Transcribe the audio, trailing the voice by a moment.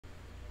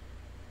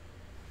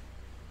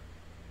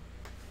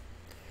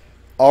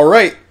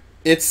Alright,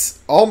 it's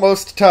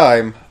almost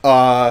time.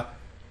 I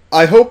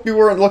hope you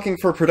weren't looking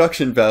for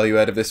production value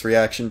out of this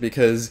reaction,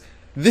 because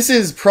this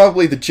is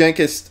probably the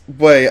jankest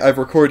way I've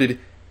recorded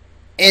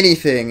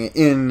anything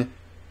in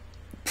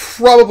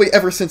probably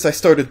ever since I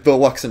started the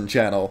Luxon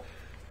channel.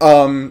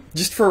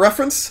 Just for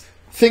reference,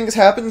 things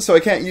happen, so I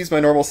can't use my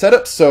normal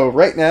setup, so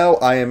right now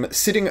I am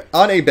sitting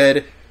on a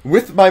bed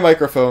with my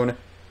microphone,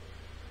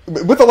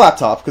 with a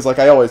laptop, because like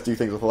I always do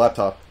things with a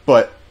laptop,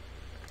 but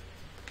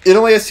it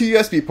only has two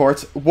USB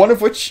ports, one of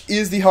which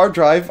is the hard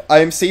drive I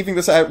am saving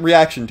this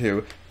reaction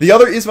to. The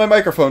other is my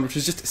microphone, which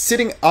is just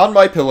sitting on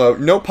my pillow,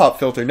 no pop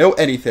filter, no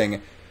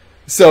anything.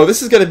 So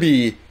this is going to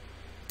be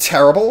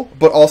terrible,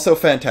 but also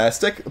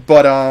fantastic.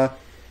 But,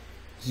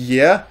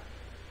 yeah.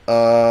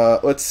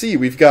 Let's see,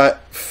 we've got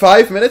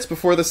 5 minutes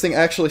before this thing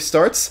actually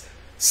starts,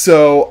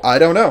 so I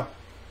don't know.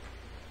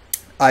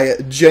 I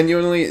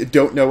genuinely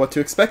don't know what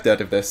to expect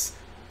out of this.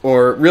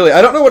 Or, really,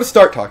 I don't know what to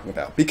start talking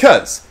about,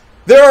 because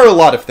there are a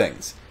lot of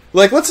things.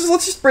 Like, let's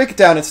just break it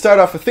down and start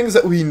off with things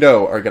that we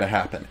know are going to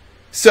happen.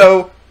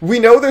 So, we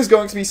know there's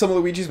going to be some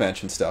Luigi's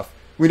Mansion stuff.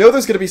 We know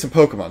there's going to be some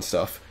Pokemon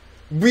stuff.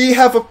 We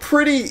have a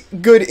pretty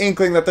good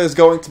inkling that there's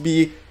going to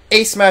be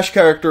a Smash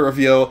character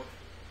reveal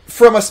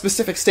from a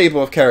specific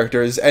stable of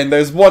characters, and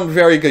there's one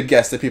very good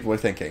guess that people are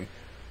thinking.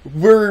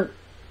 We're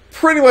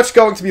pretty much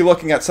going to be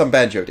looking at some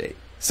Banjo date.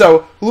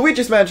 So,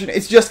 Luigi's Mansion,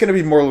 it's just going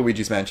to be more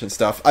Luigi's Mansion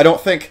stuff. I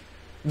don't think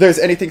there's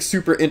anything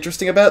super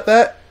interesting about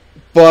that,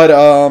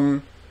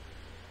 but,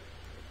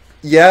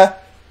 yeah,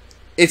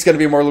 it's going to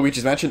be more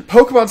Luigi's Mansion.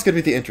 Pokemon's going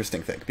to be the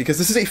interesting thing, because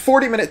this is a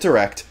 40-minute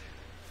direct,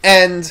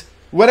 and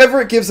whenever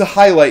it gives a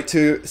highlight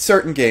to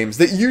certain games,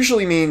 that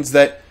usually means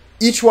that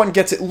each one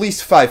gets at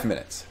least 5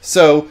 minutes.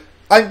 So,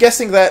 I'm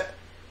guessing that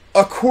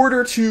a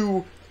quarter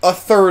to a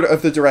third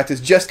of the direct is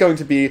just going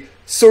to be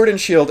Sword and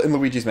Shield and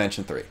Luigi's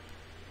Mansion 3.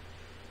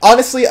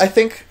 Honestly, I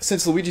think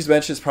since Luigi's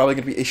Mansion is probably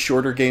going to be a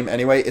shorter game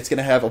anyway, it's going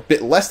to have a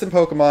bit less than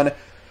Pokemon,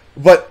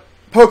 but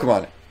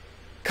Pokemon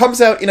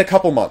comes out in a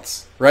couple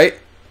months, right?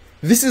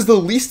 This is the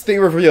least they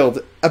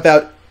revealed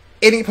about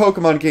any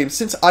Pokemon game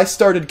since I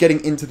started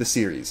getting into the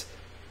series.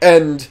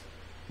 And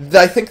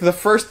I think the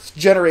first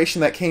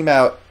generation that came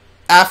out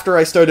after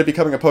I started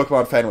becoming a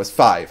Pokemon fan was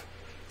 5.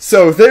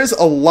 So there's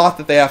a lot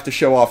that they have to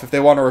show off if they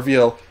want to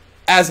reveal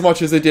as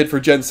much as they did for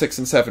Gen 6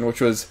 and 7,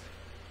 which was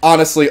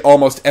honestly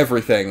almost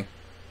everything.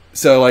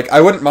 So, like, I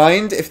wouldn't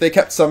mind if they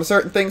kept some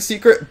certain things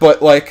secret,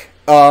 but, like,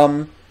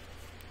 let's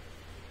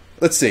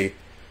see.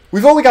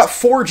 We've only got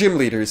 4 gym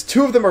leaders,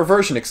 2 of them are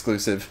version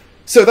exclusive,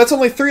 so that's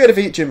only 3 out of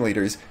 8 gym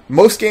leaders.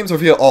 Most games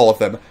reveal all of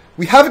them.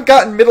 We haven't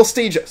gotten middle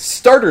stage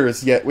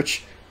starters yet,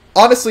 which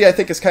honestly I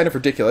think is kind of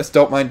ridiculous.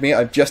 Don't mind me,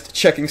 I'm just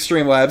checking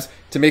Streamlabs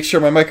to make sure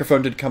my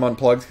microphone didn't come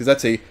unplugged, because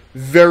that's a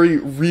very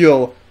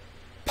real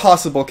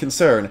possible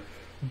concern.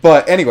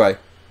 But anyway.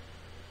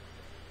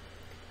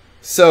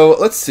 So,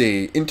 let's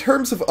see. In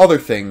terms of other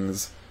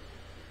things,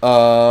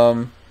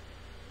 what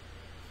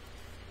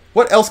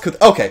else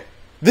could... Okay.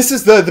 This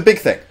is the big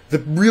thing. The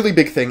really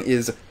big thing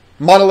is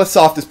Monolith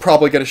Soft is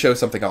probably going to show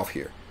something off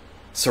here.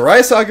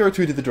 Soraya Saga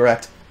retweeted the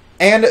direct,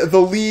 and the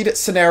lead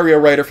scenario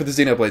writer for the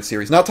Xenoblade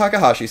series, not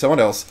Takahashi, someone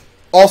else,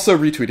 also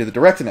retweeted the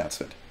direct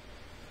announcement.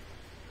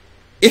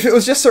 If it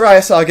was just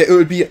Soraya Saga, it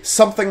would be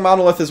something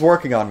Monolith is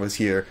working on was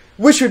here,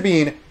 which would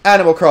mean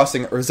Animal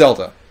Crossing or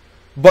Zelda.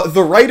 But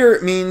the writer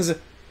means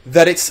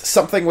that it's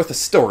something with a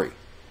story.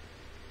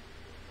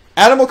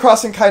 Animal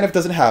Crossing kind of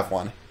doesn't have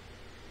one.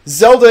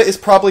 Zelda is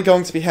probably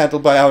going to be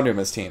handled by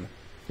Aonuma's team,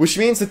 which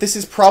means that this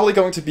is probably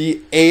going to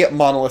be a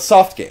Monolith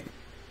Soft game.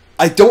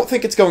 I don't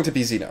think it's going to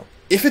be Xeno.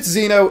 If it's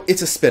Xeno,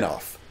 it's a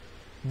spin-off.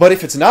 But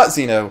if it's not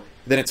Xeno,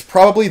 then it's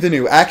probably the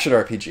new action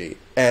RPG,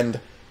 and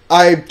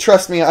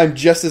trust me, I'm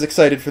just as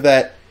excited for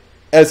that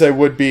as I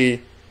would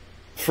be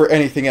for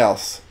anything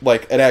else,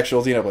 like an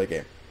actual Xenoblade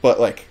game. But,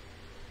 like,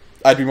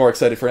 I'd be more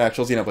excited for an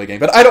actual Xenoblade game,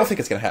 but I don't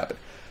think it's going to happen.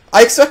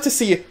 I expect to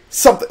see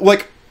something,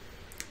 like,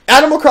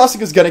 Animal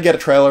Crossing is going to get a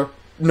trailer,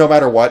 no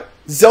matter what.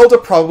 Zelda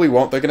probably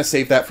won't. They're going to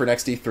save that for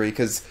next E3,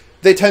 because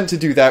they tend to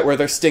do that, where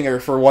their stinger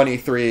for one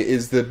E3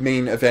 is the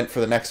main event for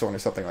the next one, or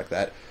something like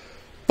that.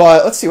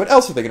 But let's see, what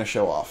else are they going to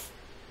show off?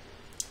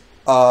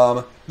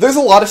 There's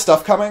a lot of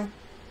stuff coming.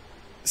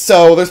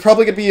 So, there's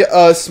probably going to be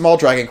a small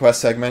Dragon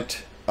Quest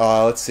segment.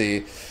 Let's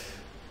see.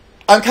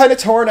 I'm kind of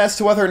torn as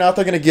to whether or not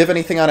they're going to give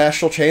anything on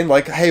Astral Chain,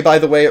 like, hey, by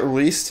the way, it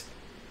released.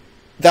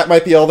 That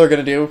might be all they're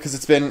going to do, because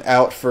it's been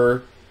out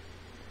for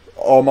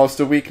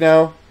almost a week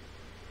now.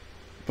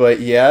 But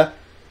yeah.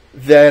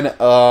 Then,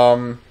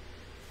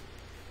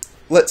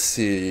 let's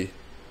see.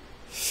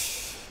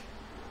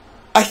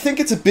 I think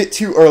it's a bit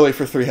too early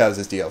for Three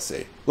Houses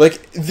DLC.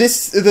 Like,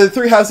 the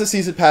Three Houses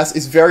Season Pass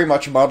is very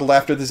much modeled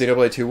after the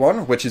Xenoblade 2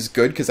 one, which is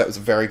good, because that was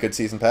a very good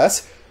Season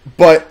Pass.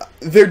 But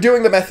they're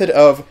doing the method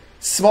of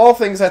small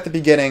things at the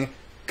beginning,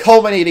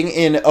 culminating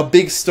in a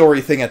big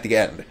story thing at the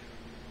end.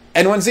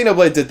 And when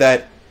Xenoblade did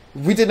that,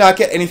 we did not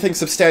get anything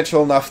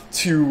substantial enough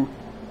to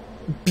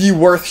be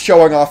worth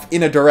showing off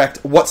in a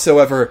direct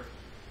whatsoever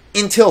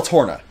until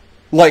Torna.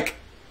 Like,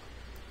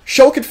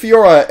 Shulk and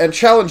Fiora and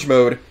Challenge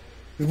Mode,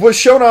 was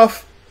shown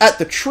off at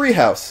the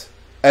Treehouse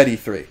at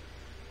E3.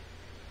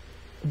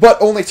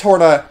 But only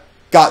Torna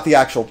got the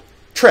actual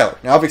trailer.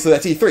 Now, obviously,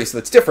 that's E3, so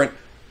that's different,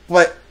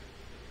 but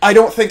I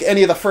don't think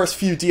any of the first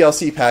few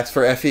DLC packs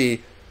for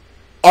FE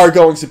are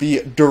going to be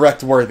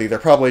direct worthy. They're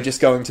probably just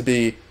going to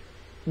be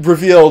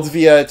revealed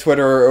via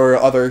Twitter or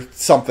other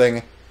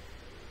something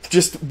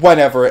just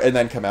whenever and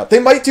then come out. They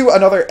might do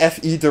another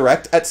FE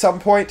Direct at some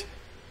point,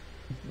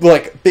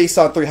 like, based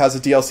on 3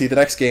 Houses DLC, the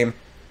next game.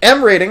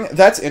 M rating,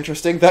 that's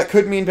interesting. That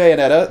could mean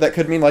Bayonetta. That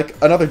could mean, like,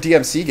 another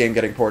DMC game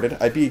getting ported.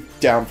 I'd be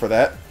down for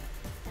that.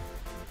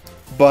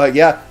 But,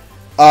 yeah.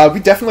 We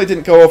definitely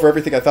didn't go over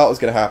everything I thought was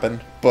going to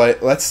happen.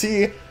 But let's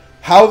see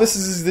how this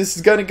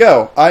is going to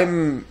go.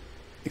 I'm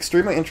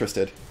extremely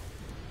interested.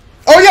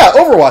 Oh, yeah!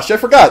 Overwatch! I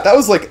forgot. That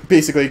was, like,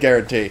 basically a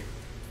guarantee.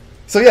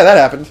 So, yeah, that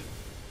happened.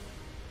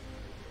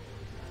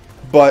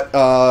 But,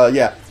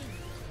 yeah.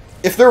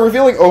 If they're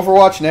revealing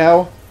Overwatch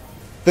now,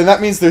 then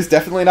that means there's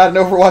definitely not an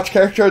Overwatch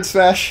character in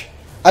Smash.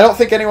 I don't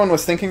think anyone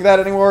was thinking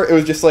that anymore. It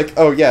was just like,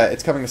 oh yeah,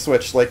 it's coming to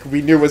Switch. Like,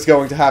 we knew was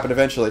going to happen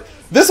eventually.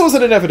 This was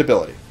an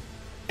inevitability.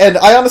 And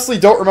I honestly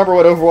don't remember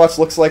what Overwatch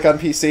looks like on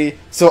PC,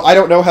 so I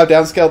don't know how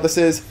downscaled this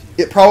is.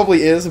 It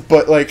probably is,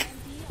 but, like,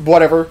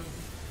 whatever.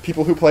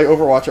 People who play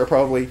Overwatch are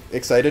probably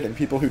excited, and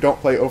people who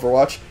don't play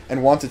Overwatch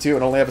and wanted to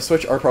and only have a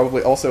Switch are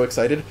probably also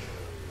excited.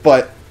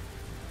 But,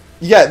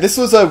 yeah, this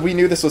was we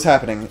knew this was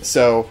happening,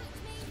 so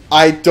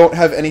I don't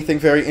have anything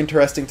very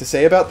interesting to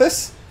say about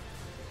this.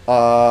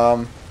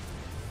 I'm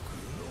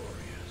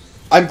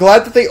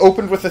glad that they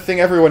opened with the thing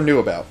everyone knew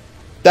about.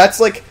 That's,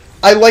 like,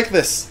 I like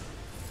this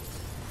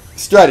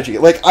strategy.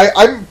 Like,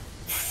 I'm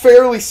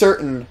fairly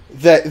certain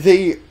that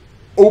they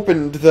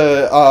opened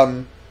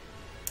the,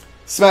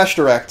 Smash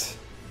Direct.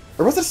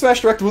 Or was it Smash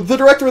Direct? The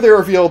Direct where they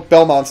revealed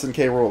Belmont's and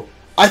K. Rool.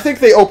 I think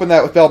they opened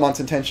that with Belmont's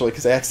intentionally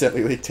because they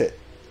accidentally leaked it.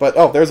 But,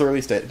 oh, there's a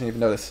release date. I didn't even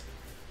notice.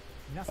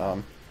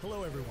 Hello,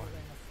 everyone.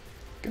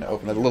 Gonna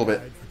open it a little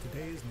bit. For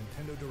today's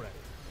Nintendo Direct.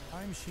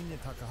 I'm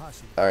Shinya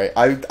Takahashi.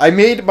 Alright, I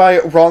made my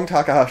wrong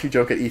Takahashi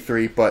joke at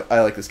E3, but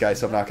I like this guy,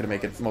 so I'm not gonna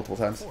make it multiple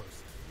times.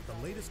 The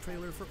latest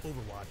trailer for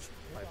Overwatch.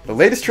 The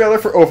latest trailer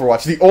for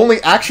Overwatch. The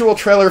only actual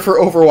trailer for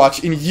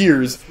Overwatch in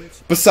years,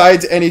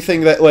 besides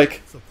anything that,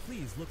 like, So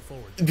please look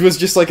forward to was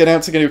just, like,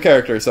 announcing a new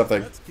character or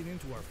something. Let's get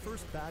into our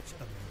first batch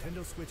of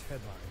Nintendo Switch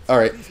headlines.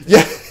 Alright,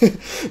 yeah.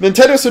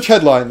 Nintendo Switch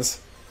headlines.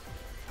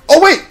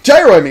 Oh wait,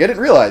 gyro aiming, I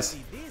didn't realize.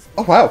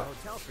 Oh wow.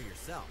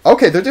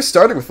 Okay, they're just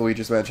starting with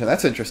Luigi's Mansion.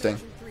 That's interesting.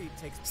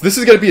 So this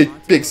is going to be a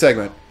big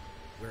segment.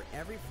 Where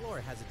every floor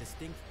has a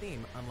distinct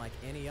theme unlike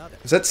any other.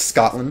 Is that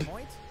Scotland?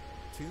 Point,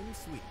 Toon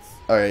Suites.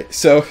 Alright,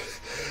 so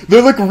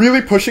they're like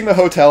really pushing the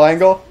hotel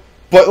angle,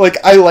 but like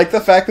I like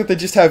the fact that they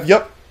just have,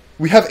 yep,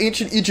 we have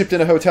ancient Egypt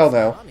in a hotel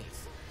now.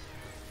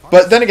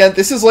 But then again,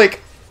 this is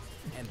like,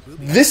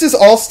 this is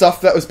all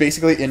stuff that was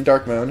basically in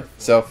Dark Moon,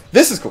 so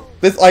this is cool.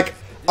 This, like,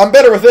 I'm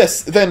better with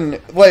this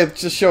than like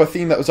just show a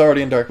theme that was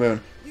already in Dark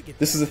Moon.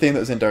 This is a theme that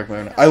was in Dark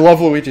Moon. I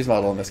love Luigi's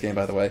model in this game,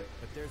 by the way.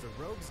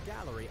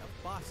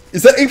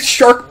 Is that a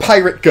shark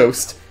pirate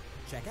ghost?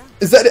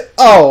 Is that it?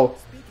 Oh!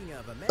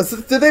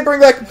 Did they bring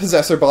back the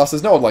Possessor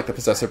bosses? No one liked the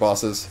Possessor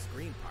bosses.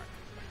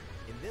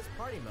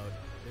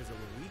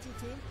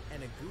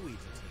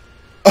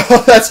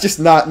 Oh, that's just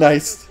not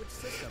nice.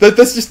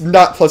 That's just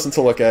not pleasant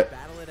to look at.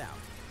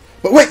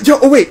 But wait,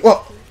 oh wait,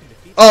 well...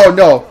 Oh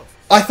no,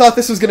 I thought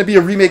this was going to be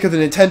a remake of the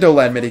Nintendo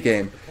Land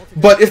minigame.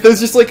 But if there's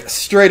just like,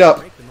 straight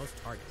up,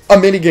 a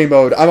minigame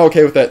mode, I'm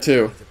okay with that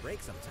too.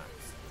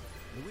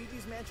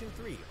 Luigi's Mansion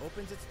 3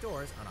 opens its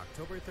doors on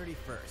October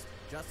 31st,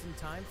 just in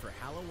time for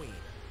Halloween.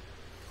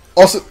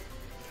 Also,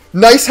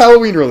 nice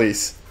Halloween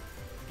release.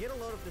 Get a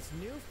load of this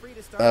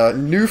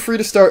new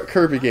free-to-start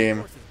Kirby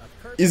game.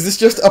 Is this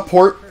just a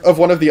port of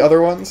one of the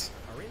other ones?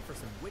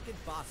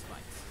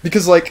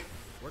 Because, like...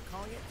 We're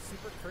calling it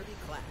Super Kirby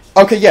Clash.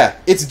 Okay, yeah,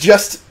 it's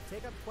just...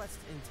 Take up quests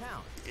in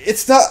town.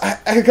 It's not...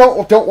 I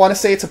don't want to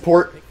say it's a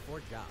port Pick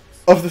 4 jobs.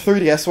 of the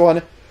 3DS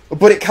one,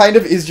 but it kind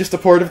of is just a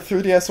port of the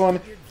 3DS one.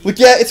 Like,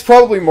 yeah, it's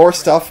probably more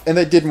stuff, and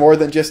they did more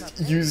than just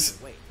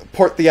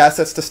port the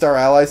assets to Star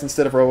Allies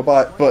instead of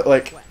Robobot, but,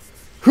 like,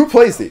 who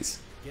plays these?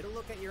 Get a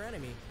look at your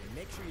enemy and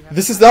make sure you have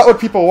This is not what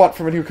people want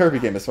from a new Kirby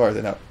game, as far as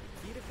I know.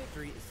 key to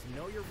victory is to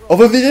know your role.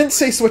 Although they didn't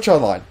say Switch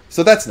Online,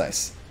 so that's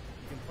nice.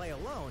 You can play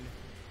alone,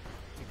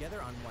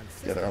 together on one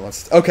system. Yeah, they're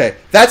almost... Okay,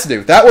 that's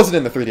new. That wasn't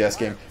in the 3DS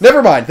game.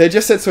 Never mind, they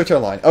just said Switch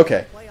Online.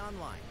 Okay. Play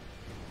online.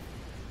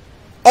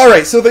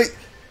 Alright, so they...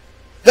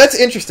 That's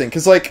interesting,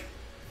 because, like,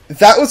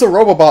 that was a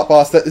Robobot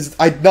boss that is,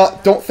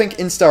 don't think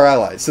in Star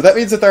Allies. So that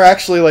means that they're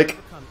actually, like...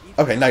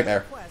 Okay,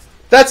 Nightmare.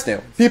 That's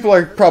new. People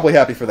are probably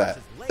happy for that.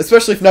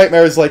 Especially if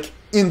Nightmare is, like,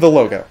 in the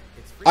logo.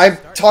 I'm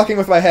talking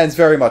with my hands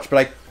very much,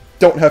 but I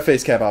don't have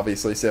face cam,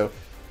 obviously, so...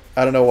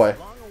 I don't know why.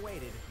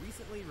 Long-awaited,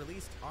 recently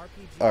released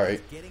RPG Alright.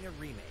 is getting a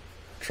remake.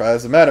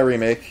 Trials of Mana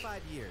remake.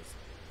 5 years.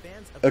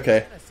 Fans of the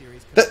Okay. Mana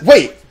series could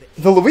Wait! look forward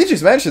to The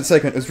Luigi's Mansion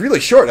segment was really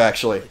short,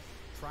 actually.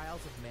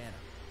 Trials of Mana.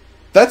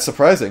 That's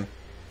surprising.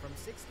 From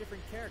 6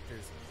 different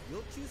characters,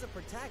 you'll choose a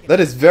protagonist. That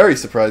is very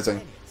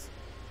surprising.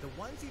 The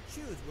ones you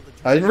choose will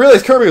I didn't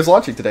realize Kirby was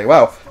launching today.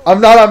 Wow.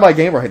 I'm not on my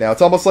game right now.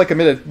 It's almost like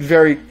I'm in a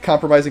very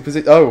compromising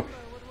position. Oh,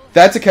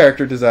 that's a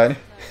character design.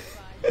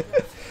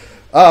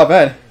 Oh,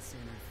 man.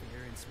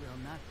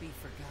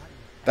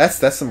 That's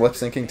some lip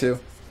syncing, too.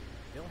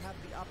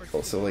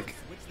 Also, like,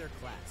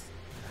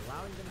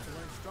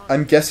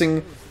 I'm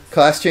guessing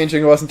class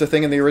changing wasn't a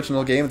thing in the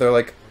original game. They're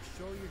like,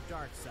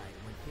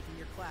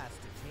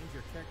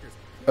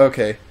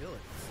 okay.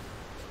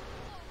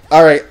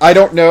 Alright, I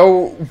don't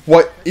know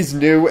what is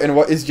new and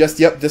what is just,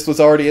 yep, this was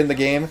already in the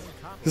game.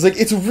 Because, like,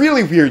 it's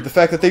really weird, the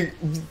fact that they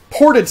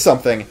ported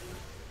something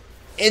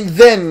and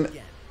then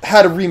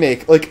had a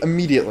remake, like,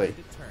 immediately.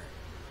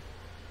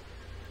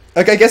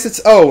 Like, I guess it's,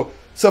 oh,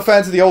 so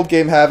fans of the old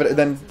game have it, and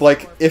then,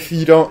 like, if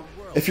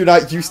you're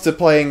not used to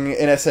playing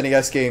an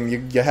SNES game,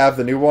 you have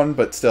the new one,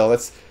 but still,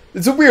 it's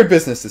a weird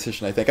business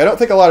decision, I think. I don't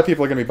think a lot of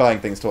people are going to be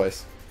buying things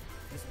twice.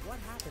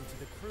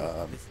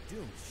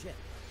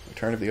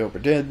 Return of the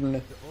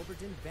Oberdin.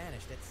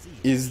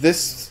 Is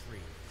this...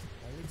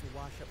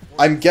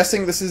 I'm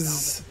guessing this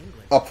is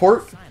a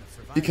port,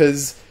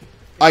 because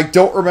I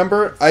don't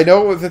remember. I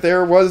know that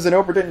there was an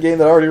Oberdin game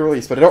that already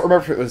released, but I don't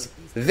remember if it was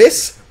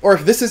this, or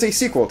if this is a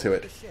sequel to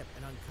it.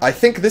 I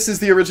think this is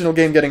the original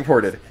game getting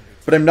ported,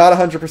 but I'm not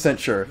 100%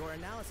 sure.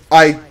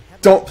 I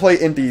don't play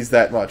indies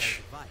that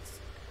much.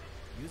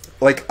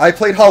 Like, I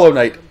played Hollow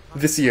Knight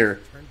this year,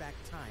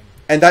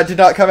 and that did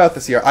not come out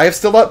this year. I have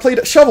still not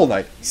played Shovel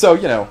Knight, so,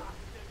 you know.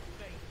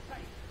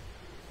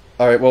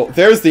 Alright, well,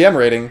 there's the M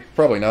rating.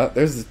 Probably not.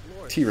 There's the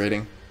T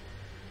rating.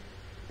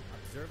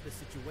 Observe the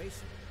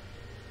situation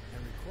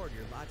and record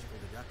your logical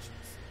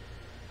deductions.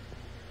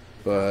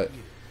 But,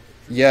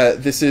 yeah,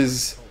 this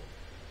is...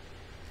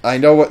 I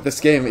know what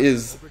this game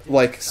is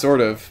like,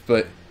 sort of,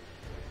 but...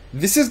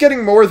 This is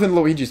getting more than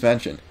Luigi's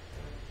Mansion.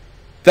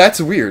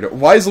 That's weird.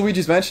 Why is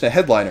Luigi's Mansion a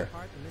headliner?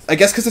 I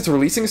guess because it's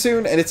releasing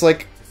soon, and it's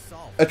like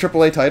a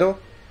AAA title?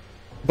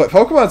 But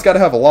Pokemon's gotta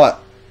have a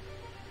lot.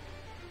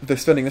 They're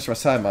spending this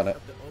much time on it.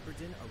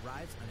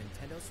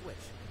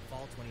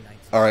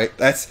 Alright,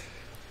 that's...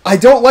 I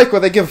don't like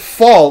when they give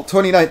fall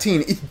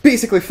 2019. It's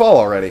basically fall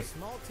already.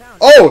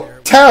 Oh!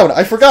 Town!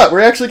 I forgot! We're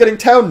actually getting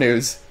town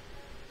news.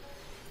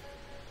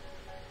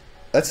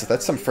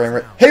 That's some frame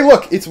rate. Hey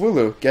look! It's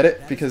Wooloo. Get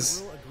it?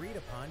 Because...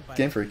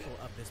 Game Freak.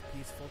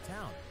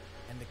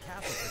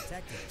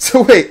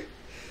 So wait.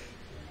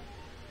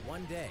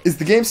 Is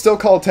the game still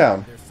called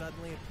Town?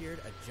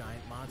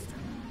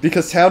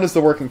 Because Town is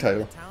the working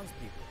title.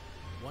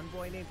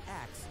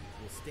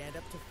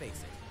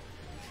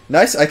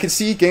 Nice, I can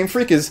see Game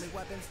Freak is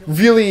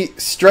really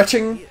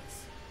stretching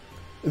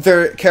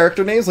their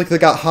character names. Like, they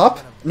got Hop,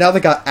 now they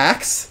got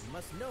Axe.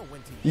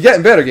 You're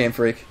getting better, Game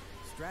Freak.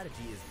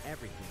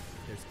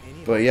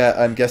 But yeah,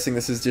 I'm guessing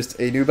this is just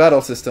a new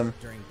battle system.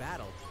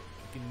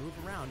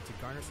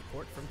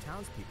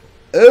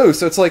 Oh,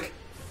 so it's like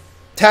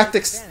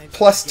tactics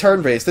plus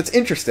turn-based. That's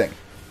interesting.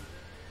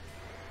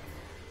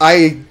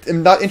 I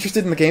am not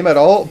interested in the game at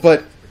all,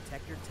 but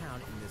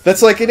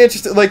that's like an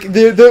interesting... Like,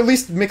 they're at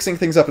least mixing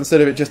things up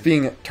instead of it just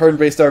being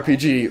turn-based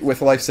RPG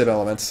with life sim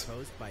elements.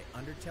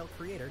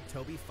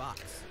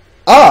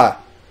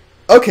 Ah!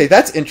 Okay,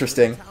 that's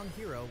interesting.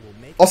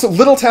 Also,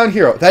 Little Town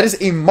Hero. That is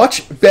a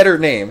much better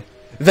name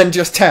than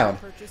just Town.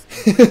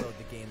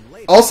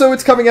 Also,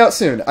 it's coming out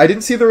soon. I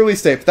didn't see the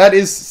release date, but that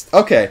is...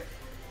 Okay.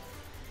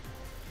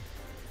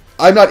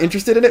 I'm not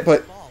interested in it,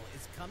 but...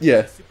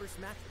 Yeah.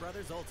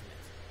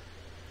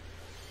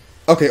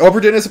 Okay,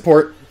 Oberdin is a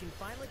port.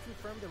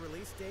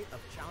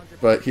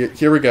 But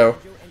here we go.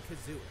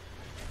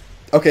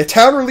 Okay,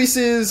 Town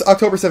releases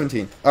October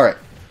 17th. Alright.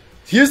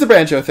 Here's the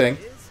Banjo thing.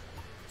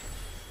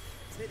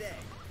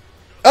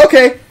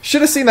 Okay,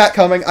 should have seen that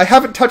coming. I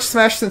haven't touched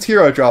Smash since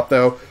Hero Drop,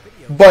 though.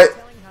 But...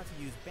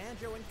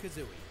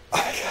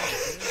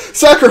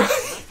 Sakurai,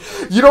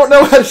 you don't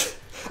know how to...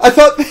 I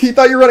thought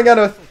you were running out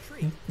of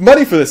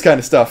money for this kind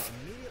of stuff.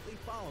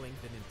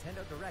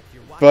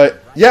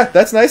 But, yeah,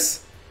 that's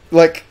nice.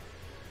 Like,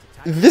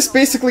 this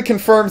basically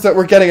confirms that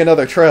we're getting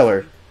another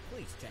trailer.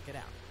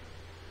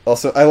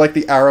 Also, I like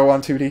the arrow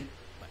on 2D.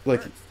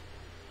 Like,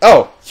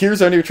 oh,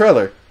 here's our new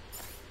trailer.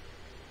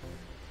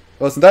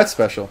 Wasn't that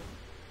special?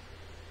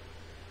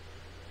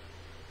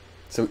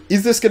 So,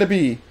 is this gonna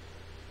be...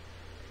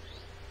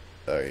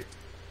 Alright.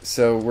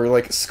 So, we're,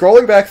 like,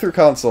 scrolling back through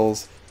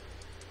consoles.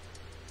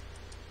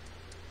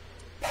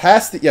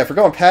 Past the... Yeah, if we're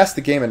going past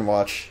the Game &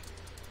 Watch.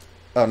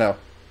 Oh, no.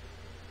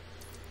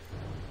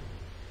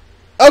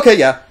 Okay,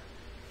 yeah.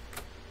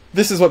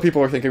 This is what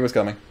people were thinking was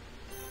coming.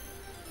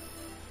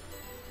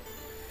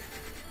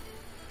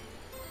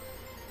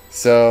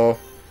 So...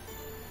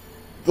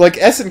 Like,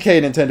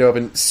 SNK and Nintendo have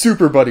been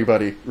super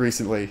buddy-buddy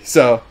recently.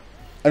 So,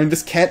 I mean,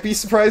 this can't be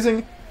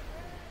surprising.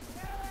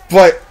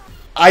 But,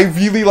 I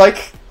really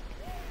like...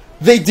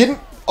 They didn't...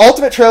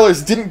 Ultimate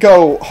trailers didn't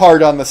go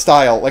hard on the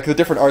style, like the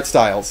different art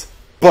styles.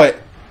 But...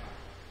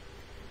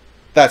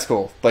 That's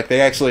cool. Like,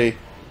 they actually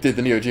did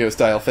the Neo Geo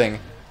style thing.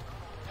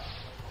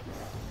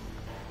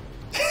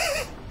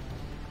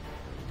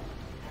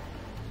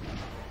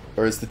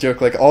 Or is the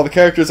joke like, all the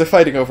characters are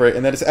fighting over it,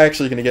 and then it's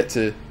actually going to get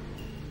to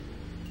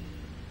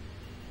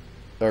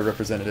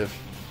representative.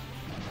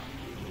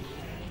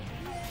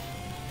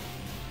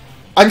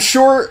 I'm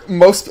sure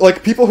most,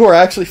 like, people who are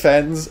actually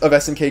fans of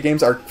SNK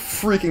games are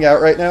freaking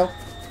out right now.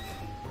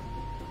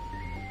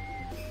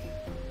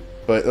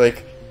 But,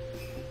 like,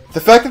 the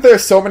fact that there are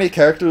so many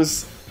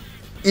characters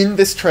in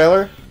this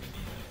trailer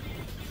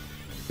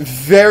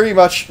very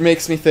much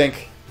makes me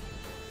think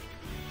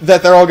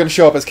that they're all going to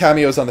show up as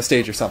cameos on the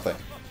stage or something.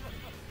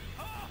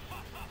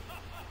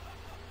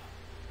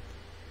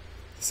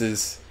 This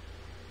is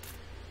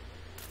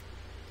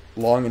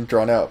long and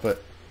drawn out,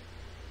 but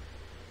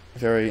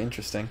very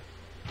interesting.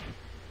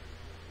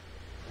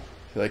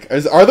 Like,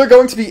 are there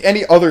going to be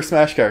any other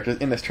Smash characters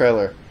in this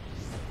trailer?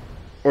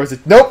 Or is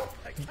it... Nope!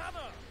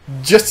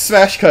 Just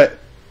Smash cut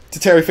to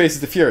Terry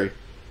Faces the Fury.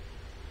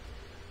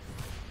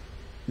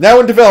 Now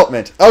in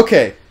development.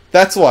 Okay,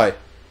 that's why.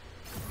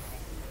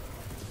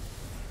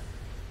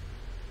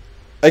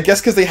 I guess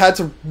because they had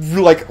to,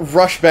 like,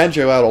 rush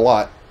Banjo out a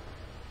lot.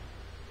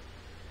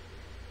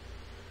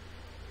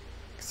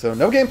 So,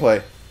 no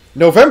gameplay.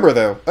 November,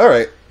 though.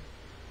 Alright.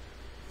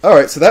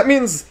 Alright, so that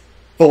means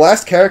the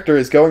last character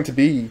is going to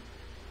be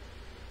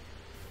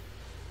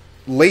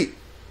late.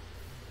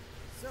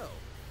 So,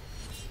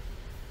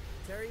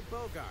 Terry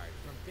Bogard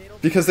from Fatal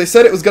Because they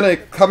said it was going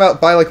to come out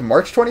by, like,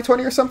 March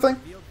 2020 or something?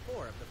 revealed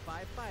 4 of the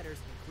 5 fighters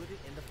included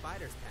in the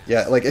Fighters Pass.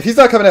 Yeah, like, if he's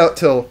not coming out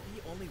till... Be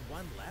only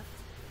one left?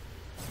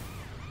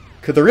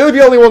 Could there really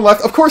be only one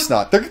left? Of course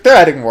not. They're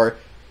adding more.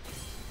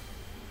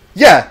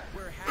 Yeah.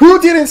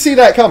 Who didn't see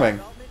that coming?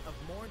 Development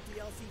of more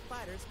DLC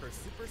fighters for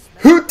Super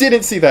Smash Who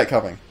didn't see that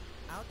coming?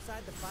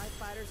 outside the 5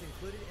 fighters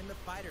included in the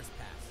Fighters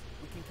Pass.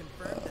 We can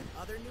confirm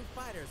that other new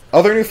fighters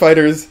Other new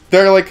fighters,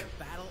 they're, like,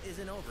 the battle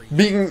isn't over yet.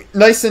 being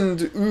nice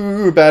and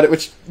ooh about it,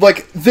 which,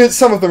 like,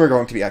 some of them are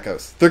going to be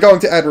echoes. They're going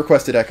to add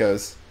requested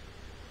echoes.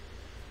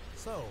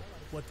 So,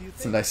 what do you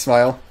It's a think? nice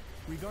smile.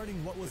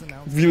 Regarding what was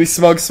announced, Really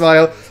smug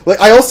smile. Like,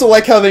 I also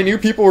like how they knew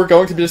people were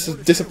going to be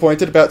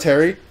disappointed about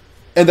Terry,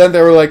 and then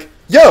they were like,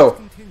 yo,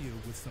 continue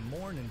with some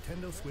more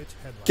Nintendo Switch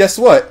headlines. guess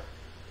what?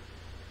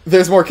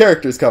 There's more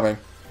characters coming.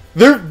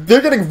 They're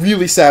getting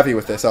really savvy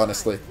with this,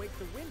 honestly. Wake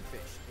the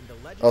Windfish in the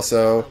Legend of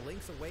Also, Zelda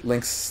Link's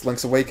Awakening.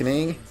 Link's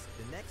Awakening.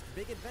 The next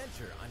big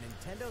adventure on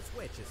Nintendo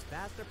Switch is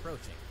fast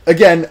approaching.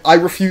 Again, I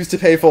refuse to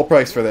pay full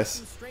price for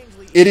this.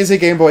 Strangely, It is a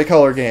Game Boy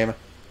Color game.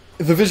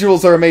 The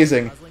visuals are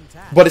amazing, puzzling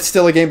task. but it's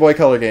still a Game Boy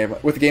Color game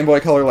with Game Boy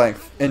Color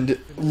length and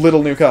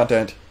little new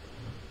content.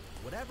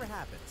 Whatever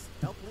happens,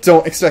 help Link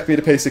Don't expect me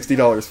to pay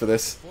 $60 for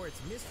this. before its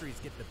mysteries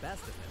get the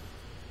best of him.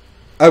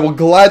 I will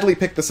gladly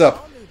pick this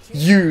up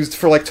used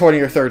for like 20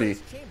 or 30,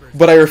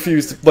 but I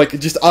refuse to, like,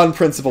 just on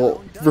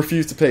principle,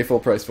 refuse to pay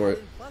full price for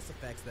it. Plus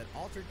effects that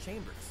alter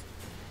chambers.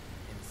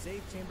 And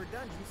save chamber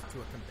dungeons to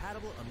a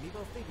compatible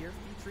amiibo figure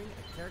featuring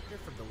a character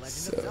from the Legend of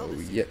So,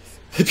 Zelda yeah.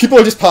 series. People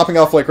are just popping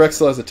off like Rex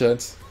still has a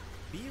chance.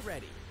 Be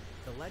ready.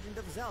 The Legend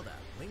of Zelda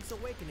Link's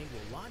Awakening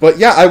will launch. But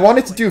yeah, I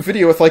wanted to do a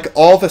video with like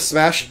all the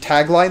Smash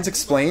taglines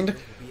explained,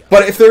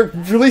 but if they're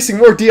releasing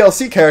more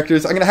DLC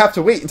characters, I'm gonna have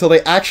to wait until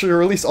they actually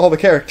release all the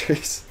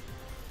characters.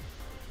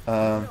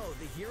 Know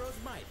the hero's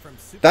might from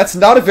Super That's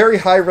not a very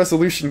high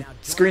resolution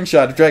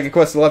screenshot of Dragon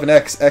Quest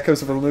XI-X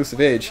Echoes of an Elusive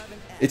Age.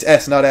 It's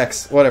S, not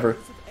X. Whatever.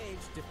 Elusive Age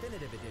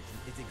Definitive Edition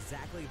is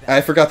exactly that.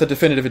 I forgot the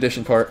definitive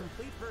edition part.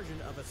 Complete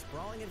version of a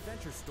sprawling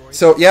adventure story.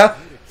 So yeah,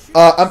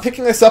 I'm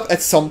picking this up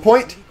at some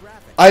point.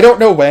 I don't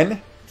know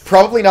when.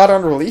 Probably not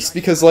on release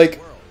because like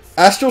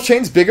Astral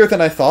Chain's bigger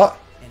than I thought,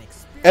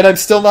 and I'm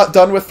still not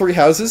done with Three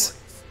Houses.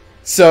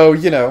 So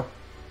you know,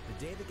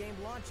 The day the game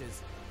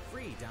launches,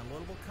 free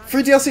downloadable content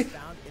Free DLC. is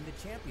found in the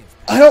Champions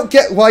I don't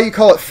get why you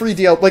call it free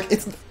DLC. Like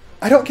it's,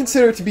 I don't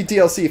consider it to be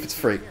DLC if it's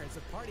free. Appearance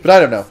of party But I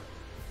don't know.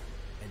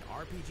 An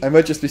RPG I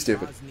might just be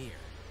stupid. draws near.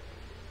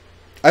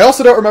 I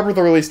also don't remember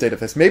the release date of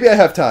this. Maybe I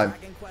have time.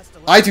 Dragon Quest XI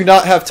I do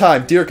not have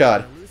time, dear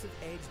God. Elusive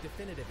Age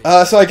Definitive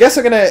Edition. So I guess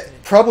I'm gonna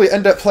probably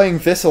end up playing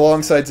this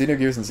alongside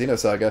Xenogears and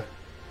Xenosaga.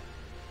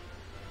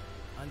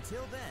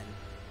 Until then,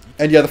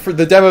 And yeah,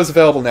 the demo's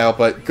available now,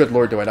 but good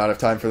lord do I not have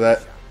time for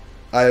that.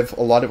 I have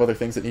a lot of other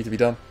things that need to be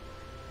done.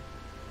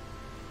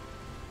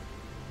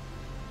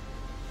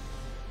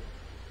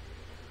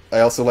 I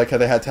also like how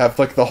they had to have,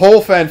 like, the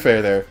whole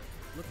fanfare there.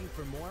 looking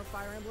for more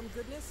Fire Emblem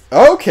goodness?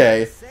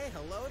 Okay. Say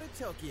hello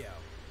to Tokyo.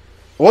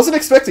 Wasn't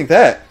expecting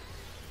that.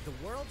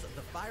 The worlds of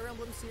the Fire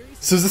Emblem series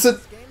So is this a...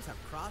 games have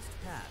crossed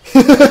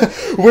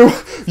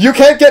paths. You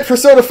can't get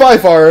Persona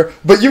 5 R,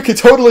 but you can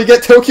totally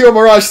get Tokyo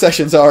Mirage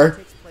Sessions R.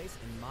 Takes place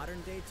in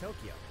modern-day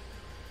Tokyo,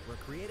 where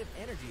creative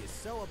energy is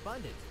so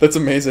abundant. That's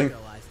amazing.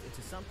 Realized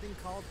into something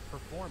called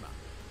Performa,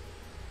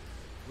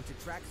 which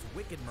attracts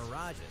wicked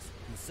mirages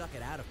who suck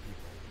it out of people.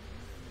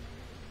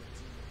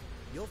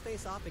 You'll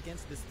face off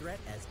against this threat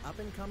as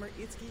up-and-comer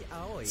Itsuki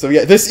Aoi. So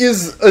yeah, this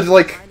is,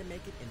 like, trying to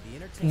make it in the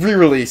entertainment.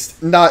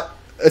 re-released, not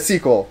a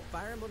sequel.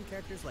 Fire Emblem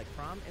characters like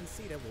Prom and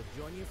Sita will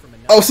join you from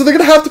another. Oh, so they're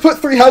gonna have to put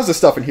Three Houses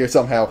stuff in here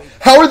somehow.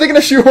 How are they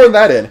gonna shoehorn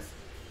that in?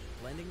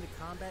 blending the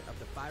combat of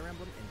the Fire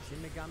Emblem and Shin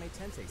Megami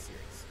Tensei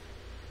series.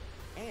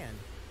 And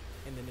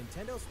in the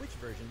Nintendo Switch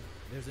version,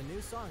 there's a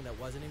new song that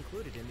wasn't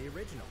included in the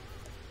original.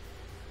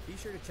 Be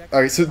sure to check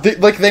Alright, so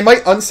they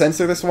might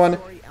uncensor this one.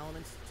 story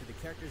elements to the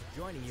characters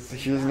joining you So in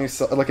here's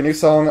a battle. new a new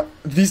song.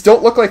 These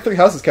don't look like Three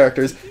Houses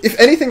characters. If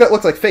anything, that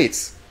looks like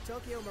Fates.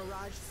 Tokyo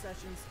Mirage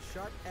Sessions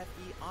Sharp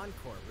FE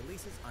Encore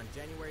releases on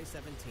January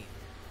 17th.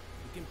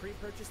 You can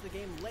pre-purchase the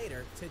game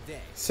later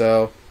today.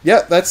 So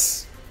yeah,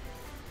 that's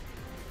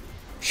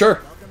sure.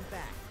 Welcome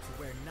back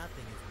to where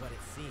nothing is what it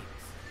seems.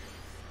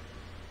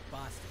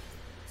 Boston,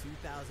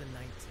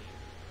 2019.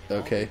 It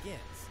Okay. all begins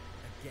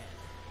again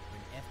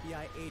when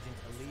FBI agent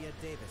Aaliyah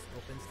Davis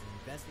opens an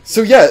investigation.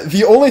 So yeah,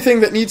 the only thing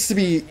that needs to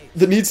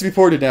be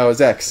ported now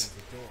is X.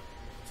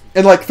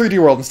 And like 3D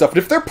World and stuff. But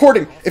if they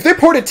ported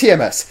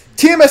TMS,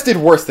 TMS did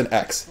worse than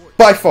X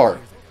by far.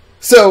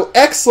 So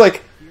X,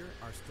 like, Here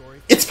are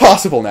stories it's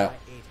possible now. by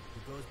agent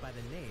who goes by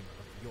the name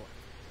of York.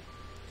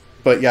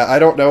 But yeah, I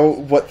don't know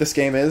what this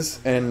game is,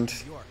 and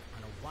York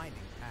on a winding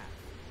path.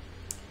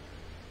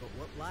 But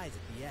what lies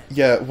at the end?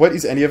 yeah, what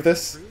is any of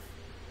this? Truth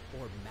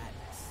or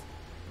madness?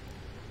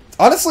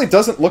 Honestly,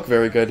 doesn't look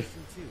very good,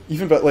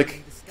 even but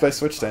like by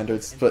Switch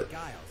standards. But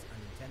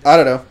I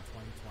don't know.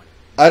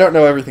 I don't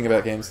know everything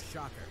about games.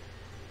 Shocker.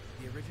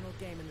 The original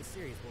game in the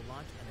series will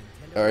launch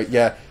on Nintendo. All right,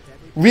 yeah,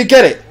 Deadly we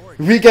get it.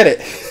 Origin We get it.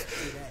 today.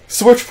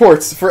 Switch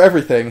ports for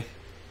everything.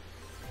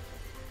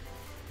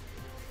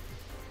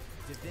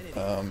 Divinity,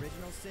 Um,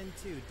 Original Sin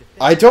 2 Definitive.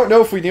 I don't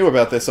know if we knew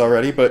about this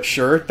already, but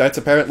sure, that's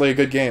apparently a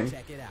good game,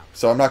 Check it out.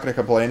 so I'm not going to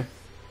complain.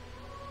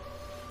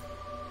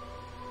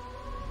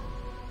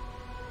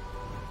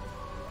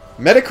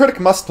 Metacritic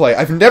must play.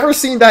 I've never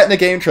seen that in a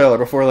game trailer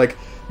before. Like,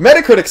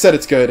 Metacritic said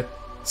it's good,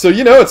 so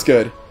you know it's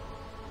good.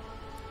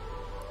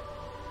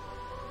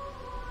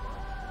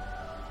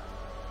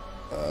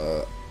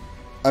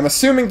 I'm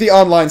assuming the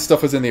online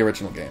stuff was in the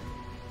original game.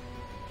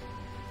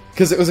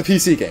 Because it was a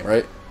PC game,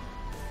 right?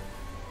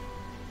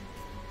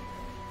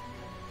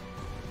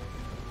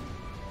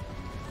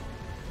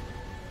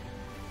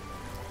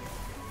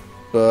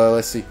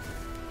 Let's see.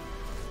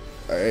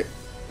 Alright.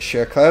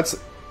 Share clouds.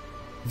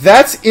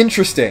 That's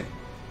interesting.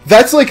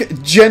 That's,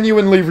 like,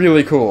 genuinely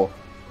really cool.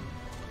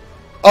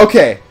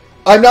 Okay.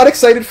 I'm not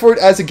excited for it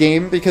as a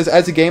game, because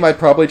as a game I'd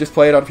probably just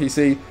play it on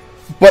PC.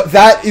 But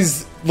that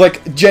is,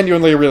 like,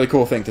 genuinely a really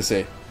cool thing to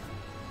see.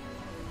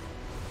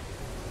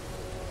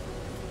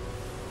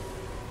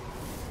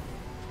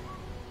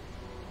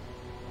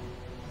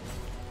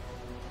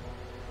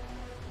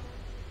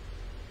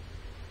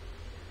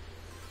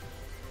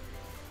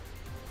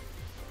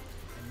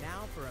 And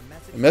now for a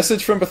message. A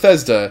message from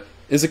Bethesda.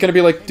 Is it going to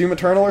be like Doom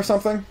Eternal or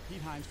something?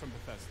 Pete Hines from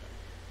Bethesda.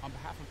 On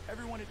behalf of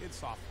everyone at id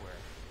Software,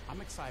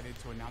 I'm excited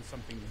to announce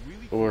something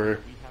really cool Or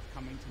that we have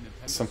coming to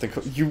Nintendo something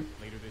Switch cool. You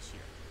later this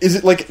year. is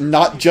it like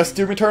not just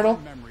Doom Eternal?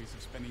 Memories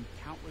of spending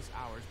countless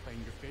hours playing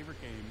your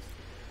favorite games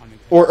on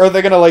Nintendo Or are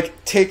they going to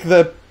like take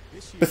the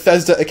this year.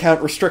 Bethesda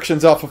account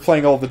restrictions off of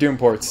playing all the Doom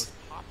ports?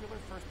 Most popular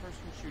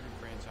first-person shooter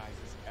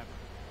franchises ever.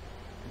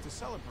 And to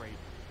celebrate,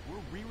 we're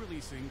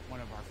re-releasing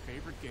one of our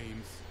favorite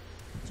games,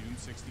 Doom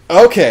 64.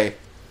 Okay.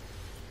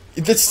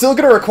 It's still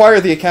going to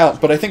require the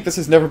account, but I think this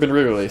has never been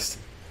re-released.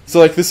 So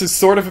like this is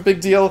sort of a big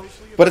deal,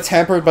 but it's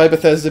hampered by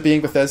Bethesda being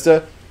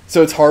Bethesda,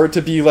 so it's hard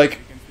to be like...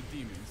 Against the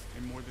demons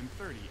in more than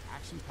 30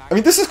 action-packed. I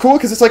mean, this is cool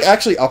because it's like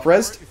actually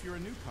up-resed, If you're a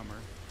newcomer,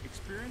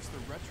 experience the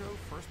retro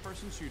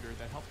first-person shooter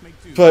that helped make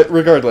Doom but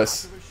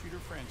regardless, popular shooter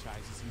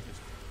franchises in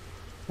history.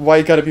 why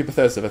you gotta be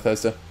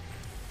Bethesda?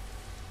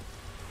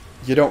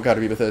 You don't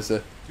gotta be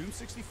Bethesda. Doom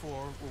 64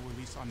 will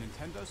release on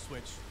Nintendo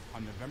Switch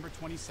on November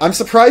 27th. I'm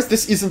surprised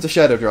this isn't a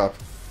shadow drop.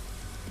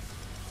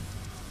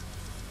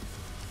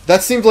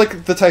 That seemed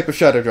like the type of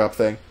shadow drop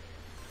thing.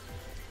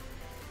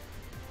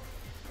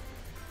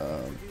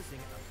 Introducing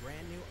a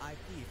brand new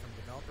IP from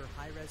developer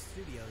Hi-Res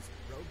Studios,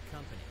 Rogue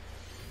Company.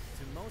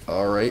 To most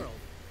All of the right. world,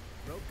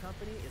 Rogue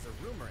Company is a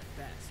rumor at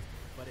best,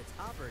 but its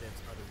operatives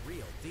are the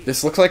real deal.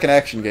 This looks like an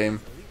action game.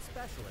 Elite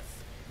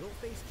specialists will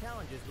face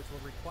challenges which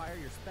will require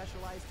your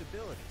specialized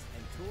abilities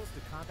and tools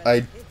to combat I-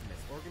 the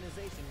infamous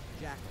organization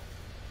Jackal.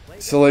 Play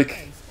So, against like,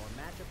 friends or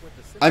match up with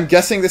the I'm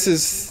guessing this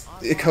is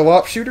a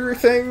co-op shooter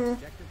thing?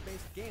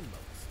 objective-based game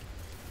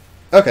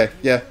modes. Okay,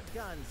 yeah. With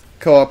guns,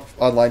 Co-op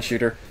online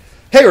shooter.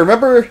 Hey,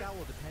 remember... that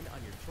will depend on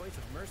your choice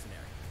of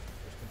mercenary,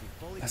 which can be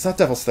fully That's not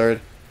Devil's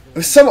Third. It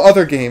was some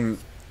other game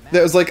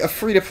that was like a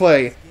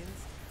free-to-play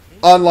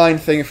online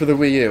thing for the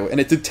Wii U, and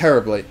it did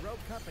terribly. Rogue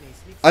Company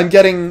sneaks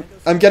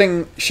I'm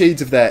getting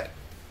shades of that.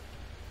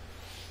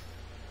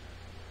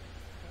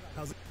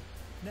 How's it?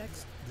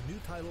 Next, the new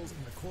titles in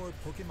the core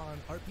Pokemon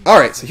RPG.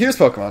 Alright, so here's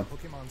Pokemon.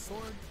 Pokemon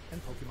Sword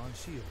and Pokemon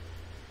Shield.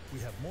 We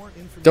have more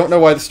information. Don't know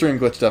why the stream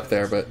glitched up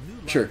there, but New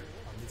light sure.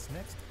 On this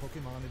next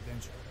Pokemon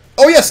adventure.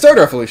 Oh yeah,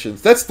 Starter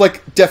Evolutions. That's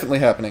like definitely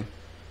happening.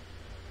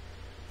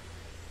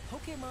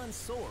 Pokemon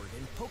Sword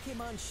and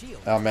Pokemon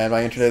Shield. Oh man,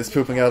 my internet is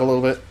pooping out a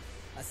little bit.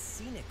 A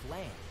scenic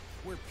land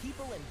where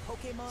people and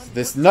Pokemon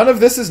This none of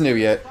this is new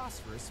yet.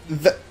 prosperous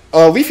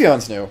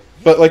Leafeon's new,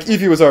 but like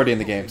Eevee was already in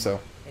the game, so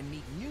and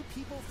meet new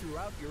people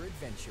throughout your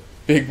adventure.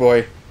 big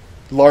boy,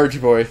 large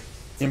boy,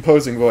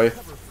 imposing boy.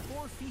 Cover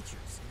 4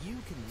 features you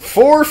can look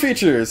 4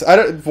 features. I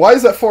don't. Why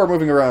is that 4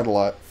 moving around a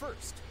lot?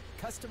 First,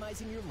 custom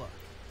customizing your look.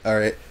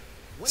 Alright.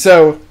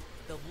 So,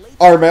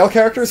 are male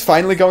characters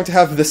finally going to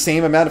have the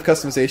same amount of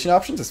customization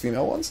options as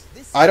female ones?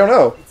 I don't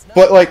know.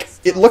 But, like,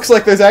 it looks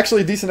like there's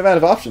actually a decent amount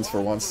of options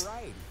for once.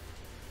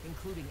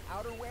 Including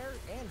outerwear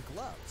and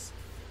gloves.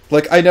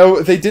 Like, I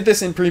know they did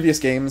this in previous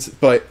games,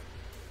 but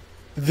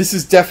this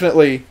is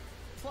definitely...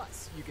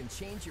 Plus, you can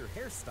change your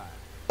hairstyle.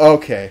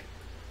 Okay.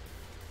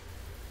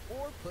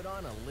 Or put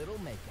on a little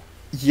makeup.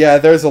 Yeah,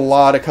 there's a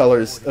lot of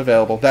colors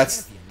available.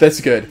 That's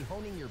good.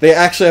 They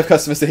actually have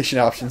customization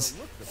options.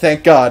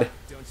 Thank God.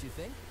 Don't you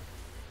think?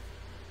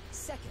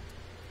 Second,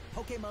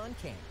 Pokemon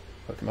Camp.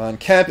 Pokemon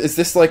Camp. Is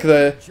this like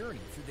the Journey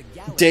through the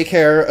galaxy.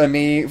 Daycare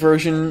Ami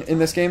version in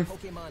this game?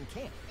 Pokemon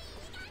Camp.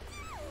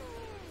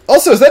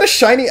 Also, is that a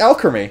shiny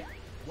Alchemy?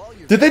 While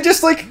you're Did they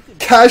just, like,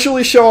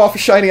 casually show off a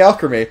shiny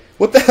Alchemy?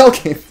 What the hell,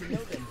 Game to know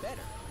Freak? them better,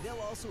 they'll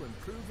also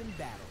improve in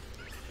battle.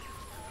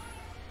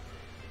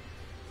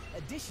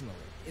 Additionally,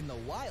 in the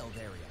wild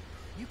area,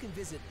 you can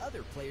visit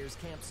other players'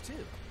 camps too.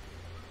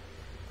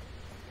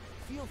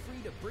 Feel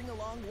free to bring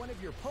along one of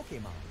your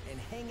Pokemon and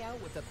hang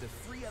out with up to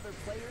 3 other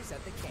players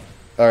at the camp.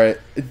 Alright,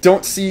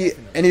 don't see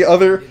any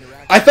other...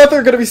 I thought there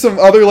were going to be some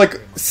other, like,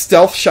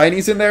 stealth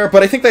shinies in there,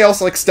 but I think they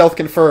also, like, stealth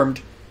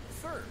confirmed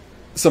Third,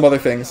 some other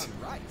things.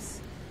 on rice.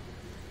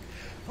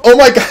 Oh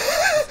my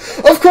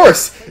god! Of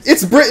course!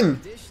 It's Britain!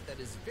 Dish that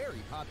is very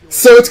popular.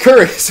 So it's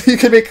curry, so you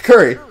can make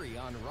curry. Curry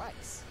on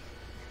rice.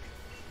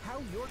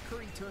 How your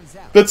curry turns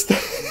out. That's... and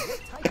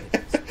what type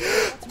it is.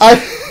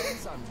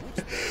 Depends on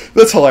which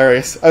That's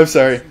hilarious. I'm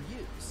sorry. you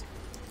use.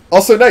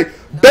 Also, nice.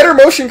 Better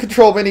motion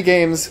control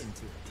minigames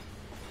Into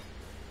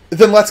it.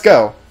 than Let's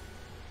Go.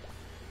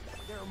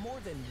 There are more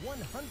than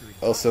 100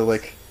 Also,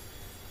 like,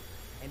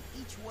 and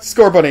each one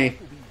Score Bunny.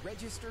 will be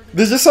registered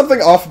There's just something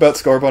off about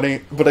Score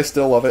Bunny, but I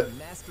still love it. to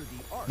master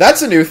the art.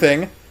 That's a new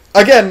thing.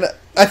 Again,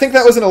 I think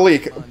that wasn't a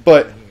leak,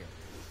 but Here.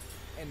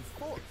 And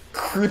fourth,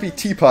 creepy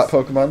teapot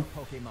Pokemon.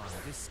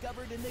 Pokemon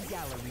discovered in the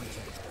Galar region.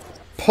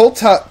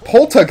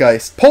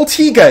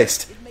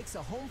 Poltegeist. It makes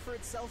a home for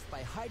itself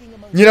by hiding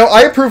among You know,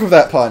 I approve of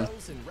that pun.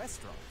 hotels and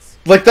restaurants.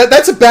 Like,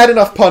 that's a bad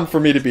enough pun for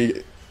me to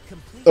be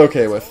Complete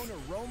okay its with.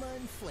 own aroma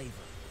and flavor.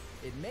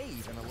 It may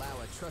even allow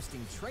a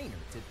trusting trainer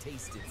to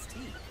taste its tea.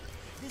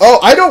 This Oh,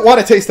 I don't want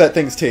to taste that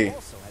thing's tea.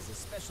 also has a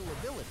special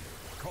ability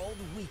called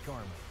Weak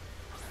Armor.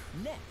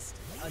 Next,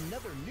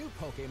 another new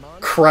Pokemon.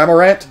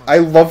 Cramorant. I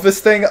love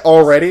this thing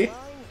already. Flying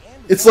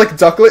and It's like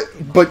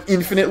Ducklet, but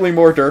infinitely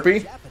more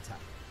derpy. appetite.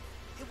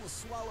 It will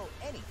swallow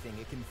anything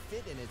it can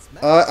fit in its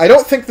mouth. I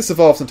don't think this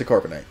evolves into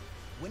Corviknight.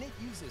 When it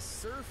uses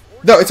surf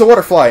or No, it's a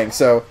water flying,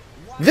 so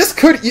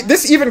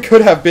this even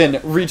could have been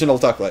regional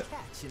Ducklet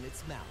catch in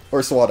its mouth.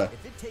 or Swada.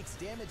 If it takes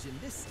damage in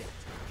this state,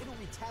 it'll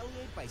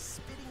retaliate by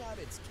spitting out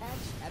its catch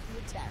at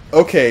the attacker.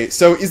 Okay,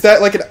 so is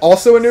that like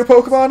also a new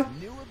Pokemon,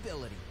 New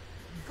ability,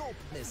 Gulp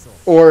Missile.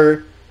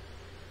 or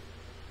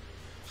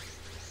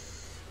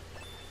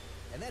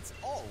And that's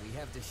all we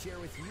have to share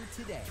with you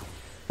today.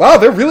 wow,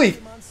 they're really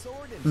Pokemon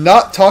Sword and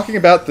not talking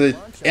about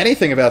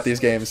anything about these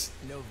games.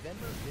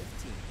 November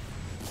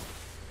 15th.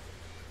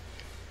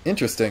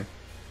 Interesting.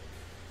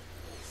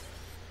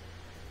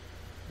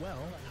 Well,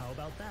 how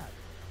about that?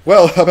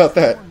 Well, how about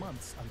that? 4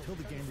 months until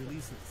the game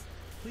releases.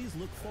 Please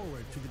look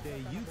forward to the day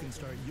you can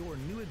start your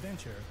new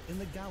adventure in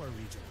the Galar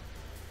region.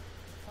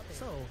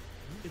 So,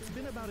 it's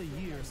been about a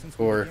year since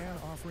we Or- began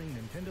offering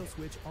Nintendo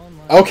Switch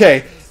Online.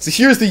 Okay, so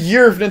here's the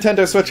year of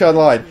Nintendo Switch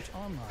Online. Switch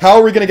Online How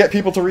are we gonna get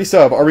people to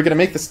resub? Are we gonna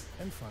make this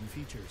and fun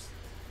features.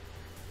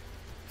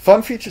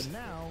 fun features? And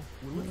now,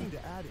 we're looking to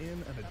add in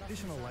an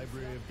additional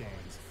library of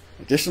games.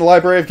 Additional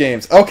library of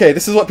games. Okay,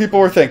 this is what people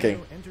were thinking.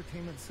 Nintendo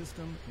Entertainment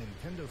System,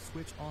 Nintendo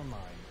Switch Online.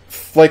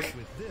 Like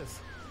With this,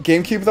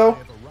 GameCube we though?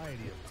 have a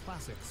variety of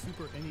classic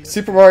Super NES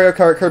Super Mario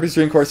Kart, Kirby's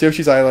Dream Course,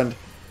 Yoshi's Island.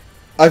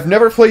 I've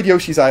never played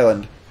Yoshi's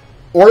Island,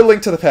 or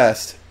Link to the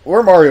Past,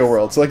 or Mario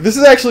World. So like, this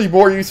is actually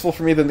more useful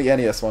for me than the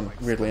NES one,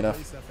 weirdly enough.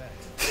 Voice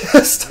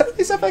FX.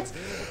 These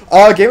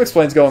FX. Game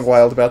Explain's going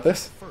wild about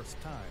this. First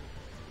time.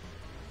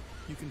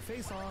 You can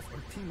face off or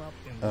team up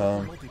in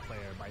local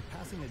multiplayer by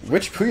passing a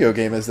Which joystick Puyo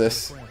game is to a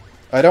this? friend.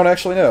 I don't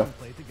actually know. And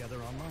play together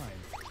online.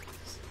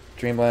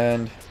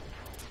 Dreamland.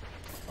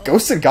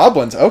 Ghosts and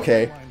Goblins,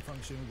 okay. Online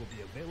function will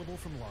be available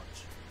from launch.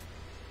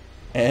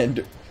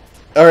 And,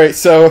 alright,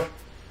 so,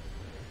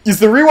 is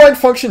the rewind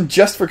function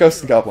just for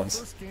Ghosts and Goblins?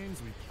 First games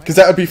we plan Because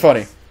that would be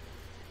funny.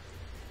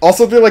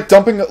 Also, they're like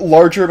dumping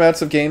larger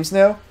amounts of games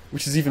now,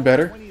 which is even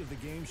better. 20 of the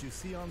games you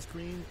see on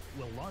screen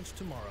will launch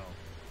tomorrow.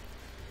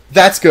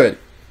 That's good.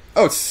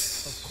 Oh,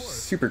 it's Of course,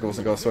 Super Ghouls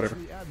and Ghosts, whatever.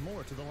 eventually add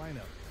more to the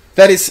lineup.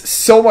 That is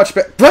so much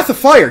better. Breath of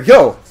Fire,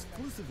 yo!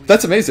 Exclusively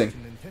That's amazing. to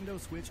Nintendo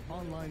Switch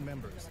Online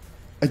members.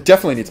 I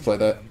definitely need to play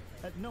that.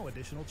 At no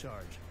additional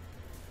charge.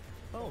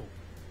 Oh,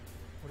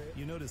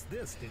 you noticed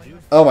this, did you?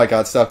 Oh my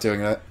god, stop doing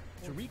that.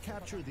 To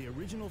recapture the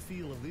original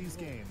feel of these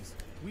games,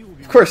 we will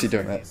be Of course you're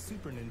doing releasing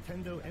that. a Super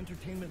Nintendo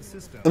Entertainment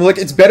System. And like,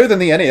 it's better than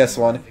the NES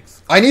one.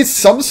 I need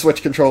some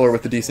Switch controller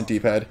with a decent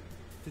D-pad.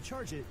 To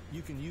charge it,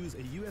 you can use a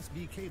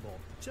USB cable,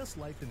 just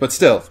like the But Nintendo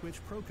still. Switch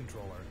Pro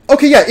controller.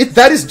 Okay, yeah,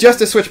 that is just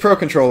a Switch Pro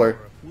controller.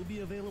 Will be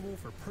available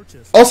for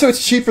Also,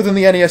 it's cheaper than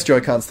the NES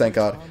Joy-Cons, thank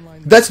God.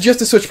 That's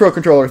just a Switch Pro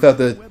controller without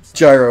the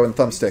gyro and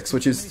thumbsticks,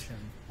 which is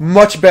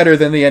much better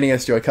than the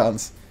NES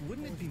Joy-Cons.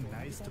 Wouldn't it be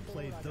nice to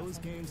play those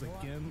games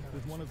again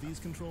with one of these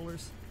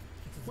controllers?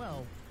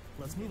 Well,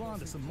 let's move on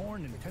to some more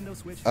Nintendo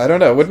Switch. I don't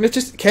know, wouldn't it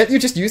just... Can't you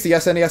just use the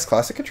SNES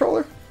Classic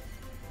controller?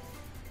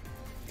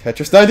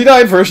 Tetris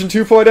 99 version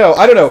 2.0.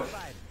 I don't know.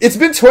 It's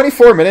been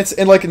 24 minutes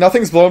and, like,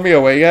 nothing's blown me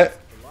away yet.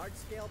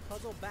 Large-scale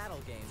puzzle battle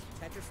game,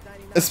 Tetris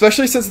 99.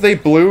 Especially since they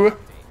blew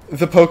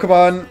the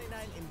Pokemon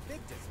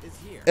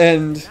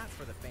and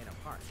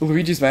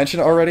Luigi's Mansion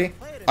already.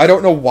 I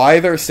don't know why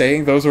they're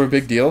saying those were a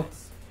big deal.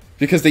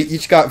 Because they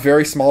each got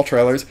very small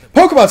trailers.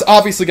 Pokemon's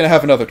obviously going to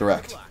have another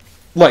Direct.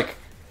 Like,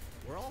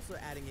 We're also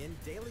adding in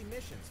daily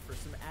missions for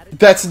some added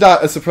that's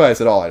not a surprise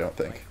at all, I don't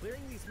think.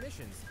 clearing these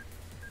missions.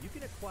 You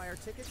can acquire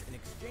tickets and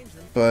exchange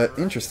them But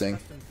for interesting.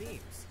 custom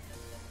themes.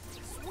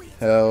 Sweet.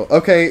 Hell,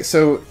 okay,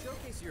 so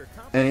Showcase your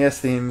accomplishments, NES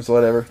themes,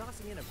 whatever.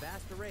 tossing in a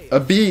vast array A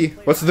of bee.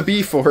 play What's the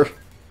bee options. for?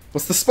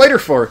 What's the spider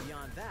for?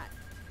 Beyond that,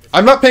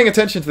 I'm not paying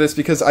attention to this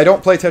because I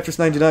don't play Tetris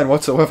 99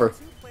 whatsoever.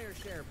 two-player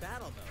share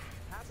battle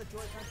mode. Pass a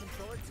Joy-Con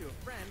controller to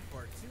a friend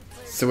for two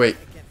players So wait.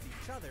 against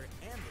each other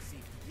and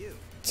the CPU.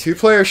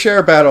 Two-player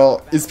share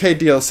battle is paid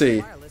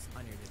DLC, Wireless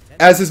on your Nintendo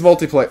as is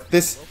multiplayer.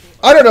 This...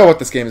 I don't know what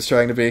this game is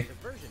trying to be.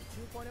 version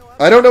 2.0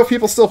 I don't know if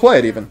people still play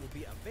it even. will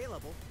be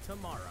available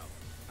tomorrow.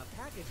 A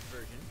packaged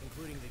version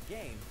including the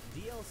game,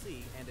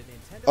 DLC, and a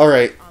Nintendo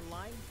Alright.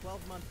 online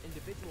 12-month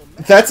individual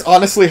membership. That's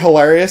honestly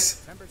hilarious.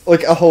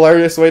 Like, a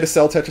hilarious way to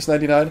sell Tetris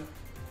 99.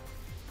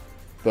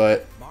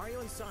 But,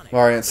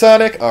 Mario and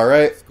Sonic,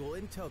 alright. School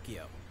in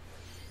Tokyo.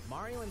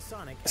 Mario and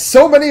Sonic.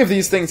 So many of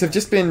these things have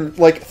just been,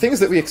 like, things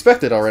that we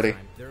expected already.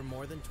 There are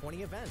more than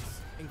 20 events,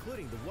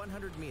 including the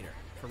 100-meter,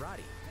 karate,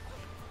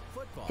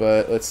 football,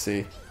 But, let's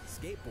see.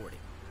 skateboarding,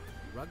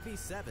 rugby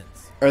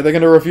sevens, Are they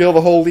going to reveal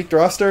the whole leaked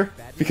roster?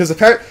 Because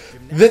apparently,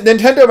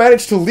 Nintendo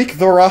managed to leak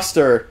the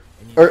roster.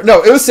 Or,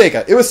 no, it was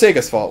Sega. It was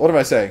Sega's fault. What am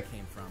I saying?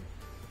 came from.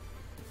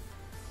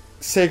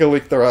 Sega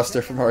leaked the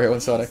roster for Mario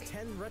and Sonic.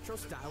 10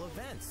 retro-style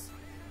events.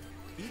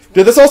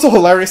 Dude, that's also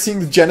hilarious seeing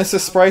the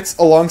Genesis sprites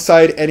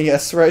alongside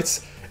NES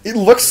sprites. It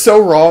looks so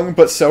wrong,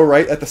 but so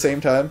right at the same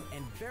time.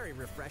 And very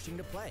refreshing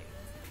to play.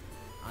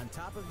 On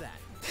top of that,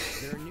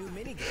 there are new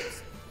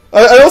minigames.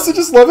 I also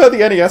just love how the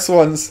NES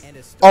ones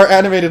are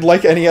animated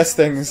like NES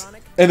things,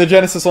 and the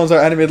Genesis ones are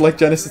animated like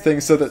Genesis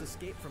things, so that...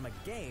 Escape from a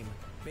game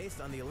based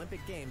on the Olympic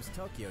Games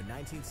Tokyo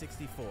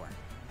 1964.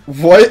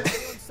 What?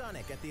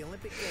 Sonic at the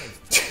Olympic Games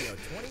Tokyo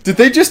 2020. Did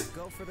they just...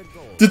 Go for the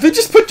gold. Did they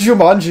just put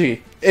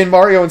Jumanji in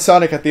Mario and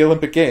Sonic at the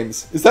Olympic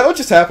Games? Is that what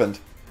just happened?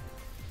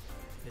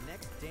 The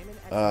next Damon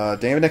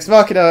X Damon X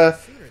Machina.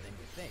 sooner than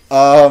you think.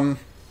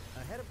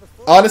 Ahead of the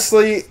full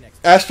Honestly, next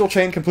Astral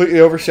Chain completely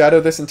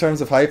overshadowed this in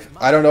terms of hype.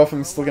 I don't know if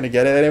I'm still gonna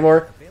get it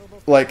anymore. available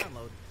for Like,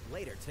 download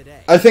later today.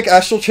 I think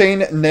Astral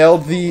Chain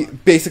nailed the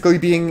basically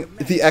being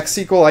the X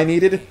sequel I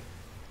needed,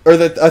 or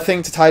a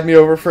thing to tide me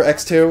over for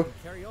X2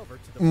 Carry over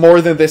to the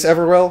more than this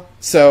ever will.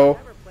 So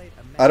never played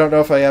a I don't know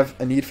if I have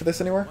a need for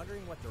this anymore.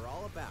 wondering what they're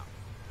all about.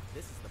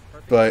 This is the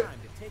perfect But- time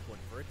to take one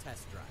for a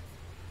test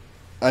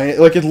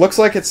drive. It looks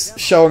like it's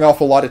showing off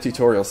a lot of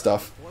tutorial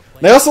stuff.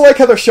 And I also like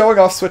how they're showing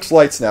off Switch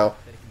lights now,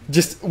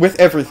 just with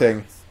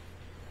everything.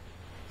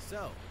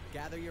 So,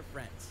 gather your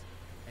friends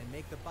and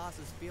make the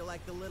bosses feel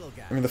like the little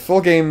guys. I mean, the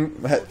full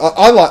game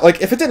online.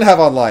 Like, if it didn't have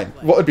online,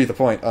 what would be the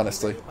point,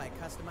 honestly? By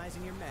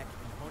customizing your mech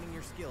and honing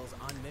your skills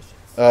on missions.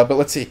 But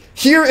let's see.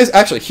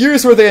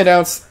 Here's where they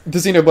announce the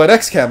Xenoblade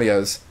X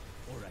cameos,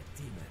 Or a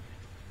demon.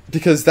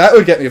 because that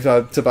would get me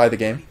to buy the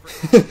game.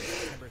 September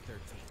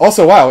 13th.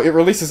 Also, wow, it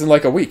releases in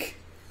like a week.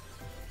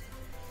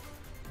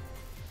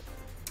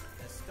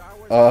 The Star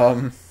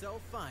Wars is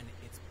so fun,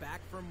 it's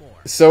back for more.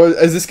 So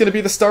is this going to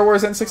be the Star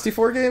Wars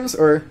N64 games,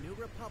 or? The New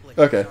Republic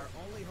Okay. is our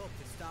only hope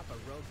to stop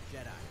a rogue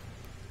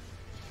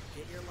Jedi.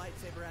 Get your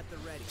lightsaber at the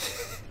ready.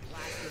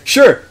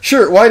 Blaster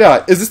Sure, why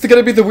not? Is this going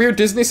to be the weird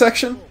Disney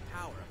section? full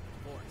power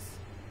of the Force.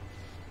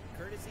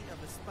 Courtesy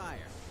of the Spire,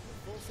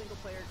 the full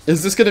single-player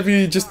Is this going to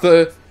be just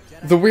the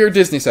weird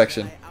Disney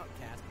section? Jedi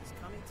Outcast is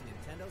coming to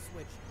Nintendo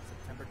Switch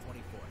September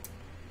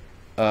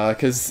 24th.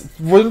 Because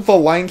weren't the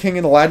Lion King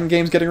and Aladdin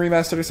games getting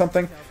remastered or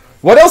something?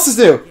 What else is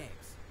new? Games.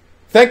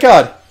 Thank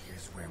God.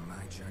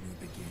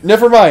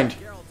 Never mind.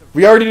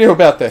 We already knew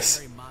about this.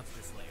 Very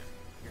Monster Slayer.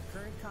 Your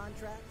current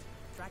contract,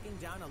 tracking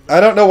down a I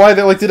don't know why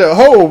they like did it.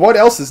 Oh, what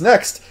else is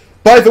next?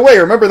 By the way,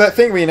 remember that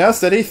thing we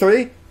announced at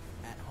E3?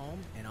 at home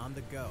and on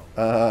the go.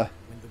 Uh,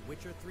 When The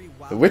Witcher 3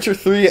 Wild The Witcher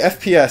 3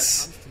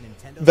 FPS. comes to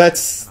Nintendo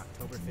That's- Switch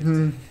on October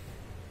 15th.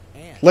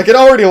 And Like, it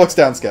already looks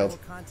downscaled. multiple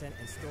content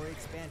and story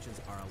expansions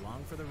are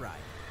along for the ride.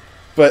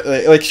 But,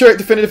 like, sure,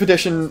 Definitive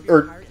Edition,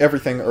 or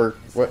everything, or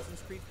what?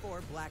 Assassin's Creed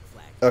 4 Black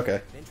Flag.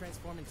 Okay. Then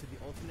transform into the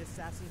ultimate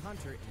assassin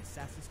hunter in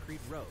Assassin's Creed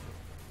Rogue.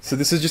 So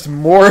this is just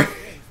more,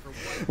 For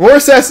what more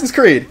Assassin's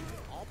Creed.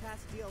 all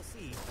past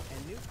DLC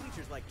and new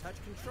features like touch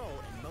control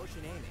and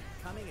motion aiming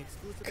coming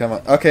exclusively. Come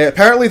on. Okay,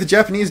 apparently the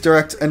Japanese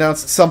Direct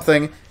announced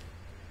something.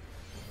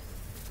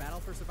 Battle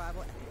for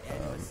survival at the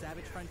edge of a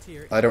savage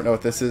frontier. I don't know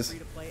what this is.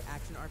 Free-to-play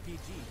action RPG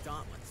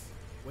Dauntless.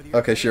 Whether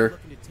Okay, sure.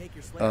 looking to take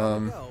your slave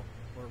on the go,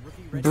 or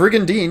rookie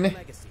Brigandine.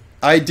 legacy,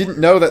 I didn't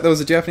know that was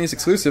a Japanese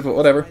exclusive, but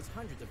whatever. provides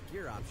hundreds of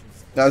gear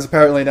options. That was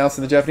apparently announced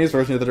in the Japanese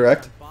version of the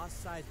Direct.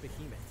 Boss-sized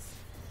behemoths.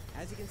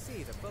 As you can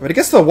see, the But I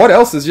guess the what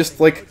else is just,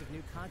 like,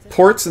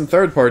 ports and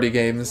third-party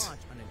games.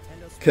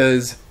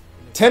 Because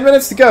 10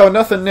 minutes to go,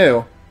 nothing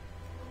new.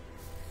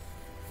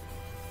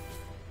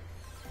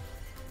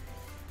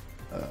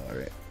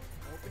 Alright.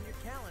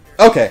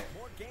 Okay.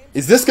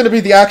 Is this going to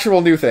be the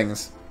actual new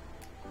things?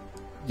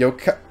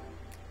 Yokai...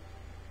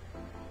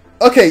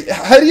 Okay,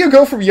 how do you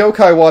go from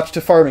Yokai Watch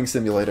to Farming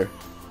Simulator?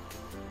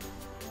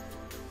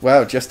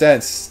 Wow, Just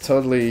Dance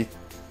totally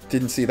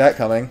didn't see that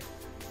coming.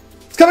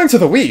 It's coming to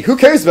the Wii! Who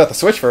cares about the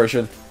Switch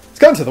version? It's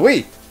coming to the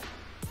Wii!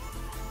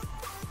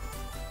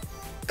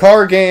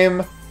 Car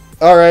game,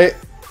 alright.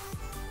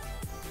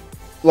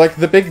 Like,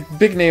 the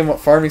big name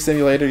Farming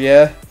Simulator,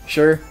 yeah,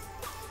 sure.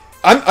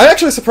 I'm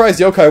actually surprised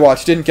Yokai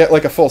Watch didn't get,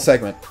 like, a full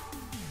segment.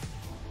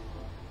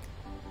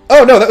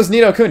 Oh, no, that was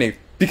Ni no Kuni.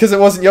 Because it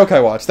wasn't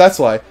Yokai Watch, that's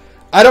why.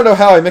 I don't know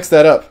how I mixed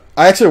that up.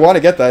 I actually want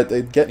to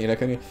get Ni no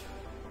Kuni.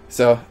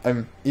 So,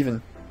 I'm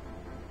even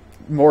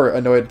more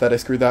annoyed that I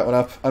screwed that one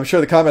up. I'm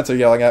sure the comments are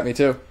yelling at me,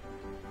 too.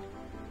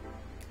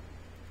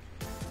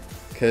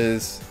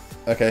 Because,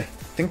 okay,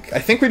 I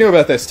think we knew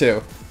about this,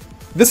 too.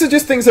 This is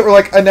just things that were,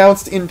 like,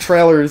 announced in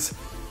trailers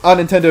on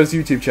Nintendo's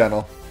YouTube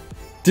channel.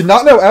 Did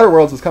not know Outer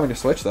Worlds was coming to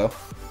Switch, though.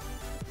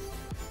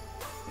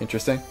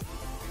 Interesting.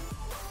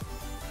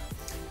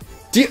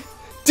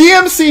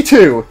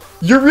 DMC2!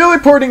 You're really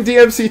porting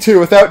DMC2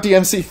 without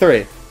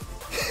DMC3.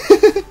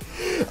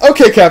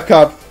 Okay,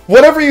 Capcom.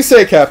 Whatever you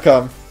say,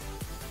 Capcom.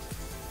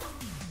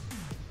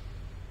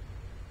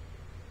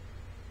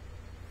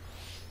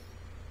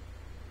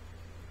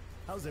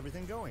 How's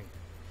everything going?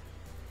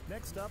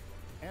 Next up,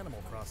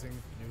 Animal Crossing: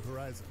 New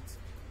Horizons.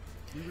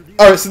 We reviewed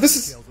Alright, so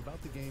this details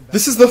about the game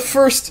is back the then,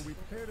 first... so we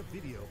prepared a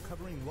video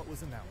covering what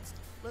was announced.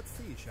 Let's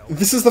see, shall we?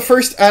 This is the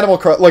first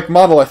Animal like,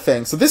 Monolith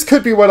thing, so this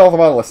could be what all the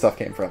Monolith stuff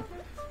came from.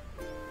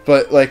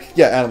 But, like,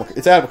 yeah,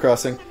 it's Animal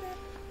Crossing.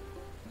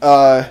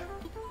 I've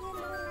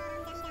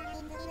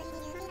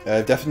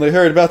definitely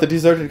heard about the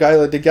deserted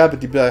island de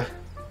Gabadiba.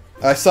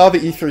 I saw the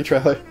E3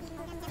 trailer.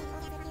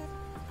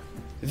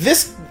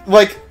 This,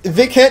 like,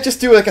 they can't just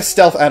do, like, a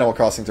stealth Animal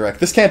Crossing Direct.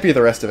 This can't be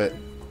the rest of it.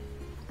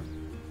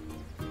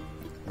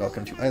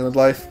 Welcome to Island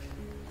Life.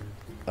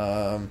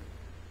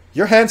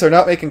 Your hands are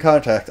not making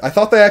contact. I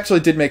thought they actually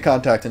did make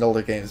contact in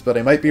older games, but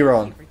I might be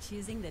wrong. For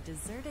choosing the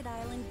Deserted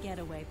Island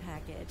Getaway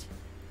Package.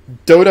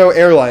 Dodo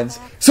Airlines.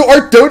 So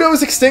are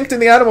dodos extinct in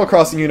the Animal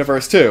Crossing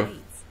universe, too?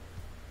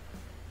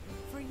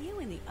 For you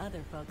and the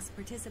other folks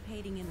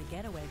participating in the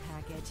Getaway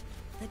Package,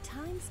 the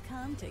time's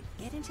come to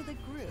get into the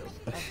groove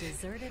of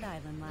Deserted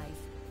Island life.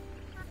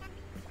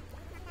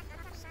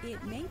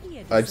 It may be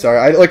a I'm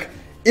sorry,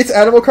 it's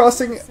Animal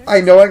Crossing. I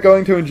know I'm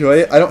going to enjoy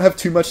it. I don't have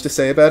too much to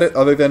say about it,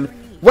 other than,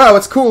 wow,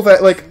 it's cool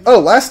that, like, oh,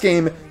 last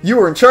game, you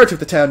were in charge of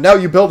the town, now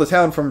you build a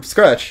town from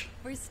scratch.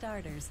 For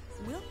starters,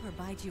 we'll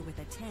provide you with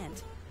a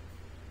tent.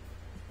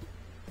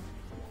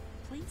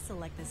 Please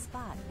select the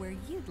spot where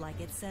you'd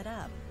like it set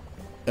up.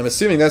 I'm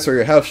assuming that's where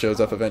your house shows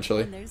up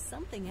eventually. And there's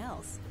something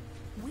else.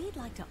 We'd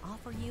like to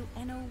offer you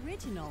an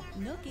original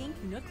Nook Inc.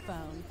 Nook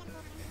phone.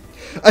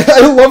 I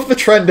love the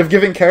trend of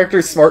giving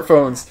characters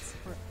smartphones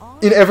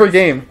in every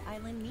game.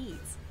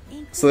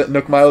 So that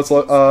Nook Milo's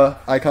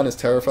icon is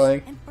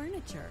terrifying. And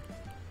furniture.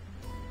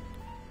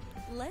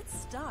 Let's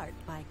start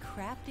by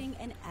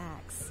crafting an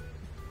axe.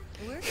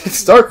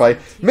 Start by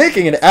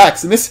making an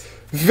axe in this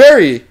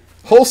very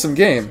wholesome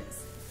game.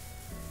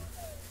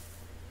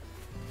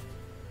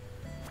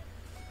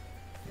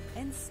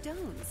 And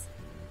stones.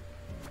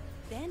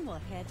 Then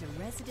we'll head to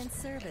resident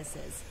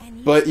services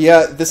and But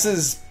yeah, this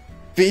is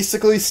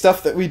basically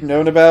stuff that we'd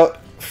known about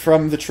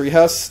from the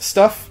Treehouse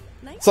stuff.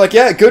 It's like,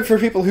 yeah, good for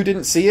people who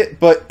didn't see it,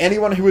 but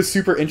anyone who was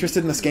super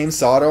interested in this game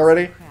saw it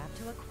already.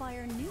 to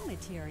acquire new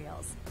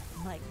materials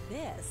like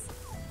this.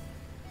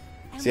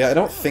 So yeah, I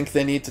don't think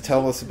they need to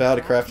tell us about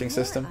a crafting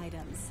system.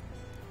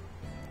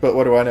 But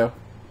what do I know?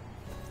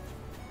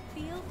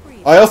 Feel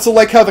free I also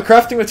like how the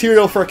crafting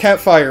material for a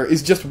campfire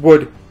is just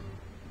wood.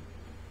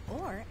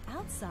 or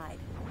outside.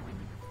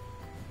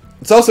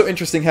 It's also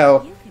interesting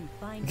how You can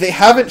find they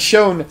haven't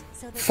shown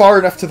far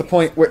enough to the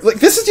point where, like,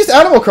 this is just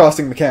Animal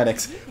Crossing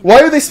mechanics.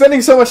 Why are they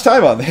spending so much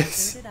time on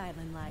this? Deserted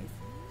Island life.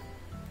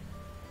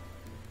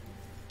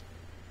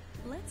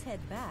 Let's head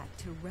back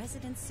to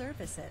resident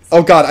services.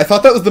 Oh god, I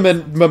thought that was the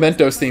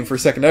Mementos theme for a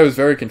second. I was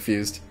very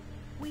confused.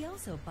 We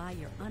also buy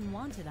your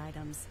unwanted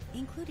items,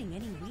 including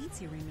any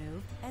weeds you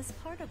remove, as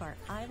part of our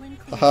island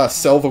cleanup Aha,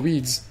 sell the package.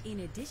 weeds. In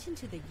addition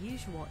to the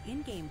usual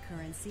in-game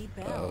currency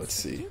bells, let's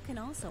see. you can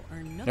also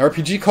earn An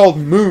RPG called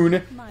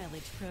Moon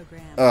mileage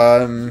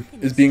program.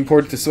 is being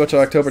ported to Switch on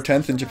October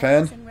 10th in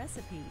Japan. And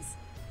recipes.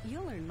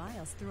 You'll earn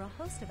miles through a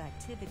host of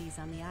activities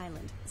on the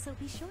island, so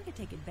be sure to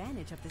take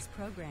advantage of this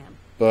program.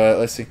 But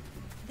let's see.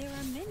 There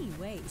are many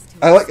ways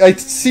to I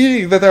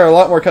see that there are a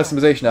lot more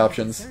customization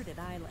options. Deserted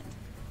Island.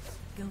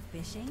 Go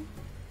fishing?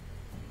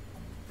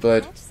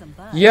 But Catch some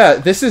bugs. yeah,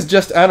 this is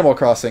just Animal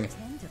Crossing.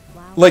 Tend to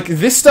flower. Like,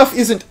 this stuff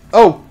isn't...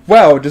 Oh,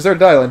 wow,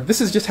 Deserted Island.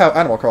 This is just how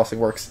Animal Crossing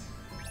works.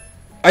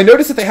 I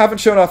noticed that they haven't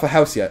shown off a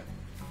house yet.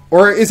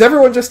 Or is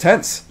everyone just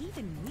tense?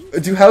 Even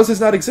weeds. Do houses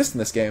not exist in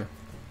this game?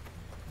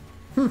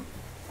 A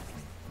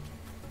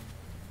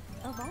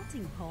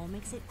vaulting pole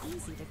makes it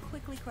easy to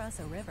quickly cross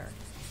a river.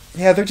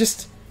 Yeah, they're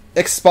just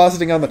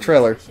expositing on the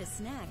trailer. A delicious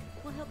snack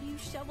will help you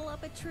shovel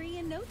up a tree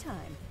in no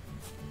time.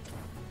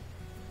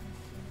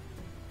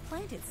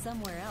 Plant it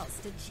somewhere else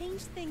to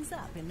change things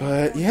up in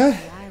that corner yeah.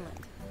 of the island.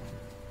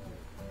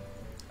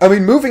 I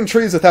mean, moving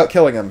trees without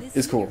killing them This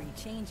is cool. scenery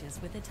changes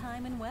with the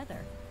time and weather.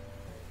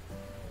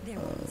 There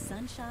will be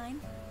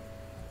sunshine,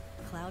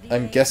 cloudy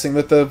I'm days, guessing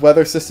that the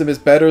weather system is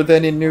better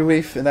than in New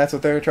Leaf, and that's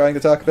what they're trying to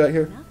talk about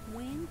here. enough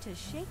wind to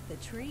shake the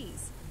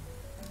trees.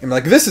 I'm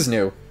like, this is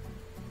new.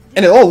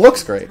 And it all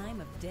looks great. Time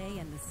of day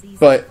and the season,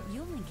 But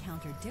you'll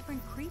encounter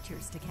different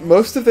creatures to catch.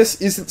 most of this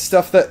isn't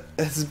stuff that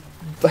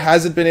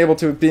hasn't been able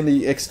to have been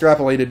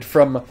extrapolated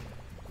from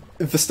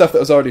the stuff that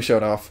was already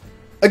shown off.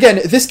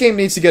 Again, this game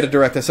needs to get a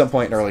direct at some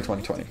point in early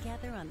 2020.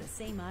 Together on the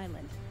same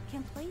island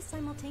can play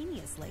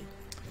simultaneously.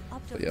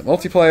 Up to But yeah, 4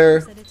 multiplayer.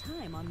 players at a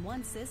time on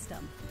one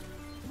system.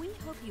 We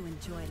hope you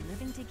enjoy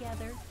living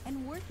together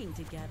and working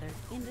together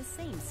in the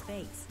same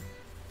space.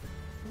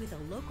 With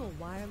a local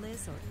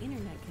wireless or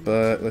internet connection,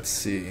 But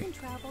let's you see. can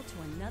travel to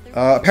another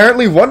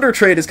Apparently Wonder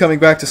Trade is coming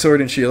back to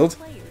Sword and Shield.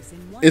 players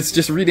in one It's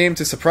just renamed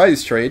to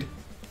Surprise Trade.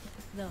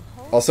 The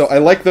whole Also, I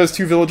like those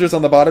two villagers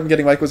on the bottom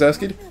getting Mike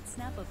Wazowski'd. Why not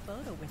snap a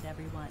photo with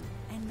everyone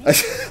and make I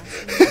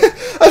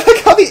it I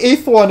like how the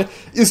 8th one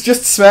is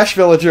just Smash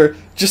Villager,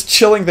 just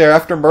chilling there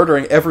after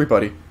murdering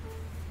everybody.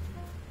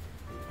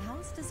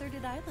 How's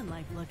Deserted Island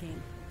life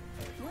looking?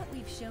 What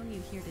we've shown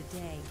you here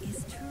today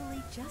is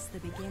truly just the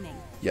beginning.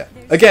 Yeah.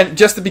 There's Again,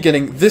 just the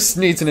beginning. This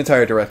needs an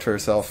entire direct for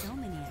itself. so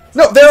many activities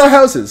No, there are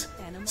houses!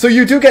 So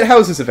you do get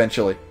houses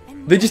eventually.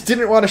 They just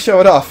didn't want to show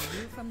it off.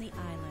 view from the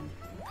island.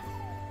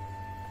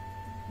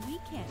 We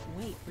can't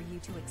wait for you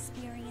to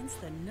experience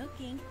the Nook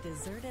Inc.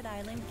 Deserted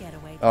Island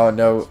Getaway. Oh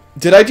no.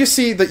 Did I just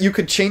see that you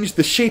could change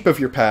the shape of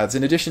your paths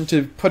in addition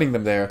to putting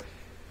them there?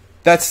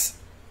 That's,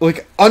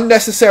 like,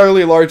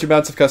 unnecessarily large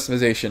amounts of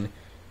customization.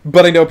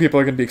 But I know people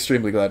are going to be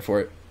extremely glad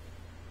for it.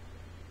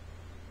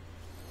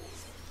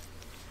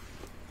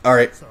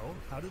 Alright. So,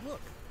 how'd it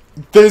look?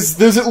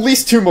 There's at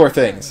least 2 more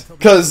things.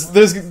 Because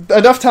there's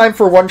enough time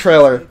for one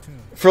trailer,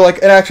 for, like,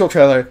 an actual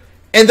trailer,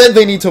 and then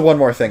they need to one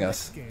more thing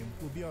us. This game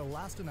will be our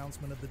last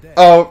announcement of the day.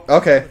 Oh,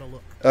 okay. Give it a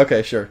look.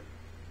 Okay, sure.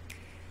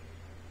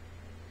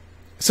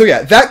 So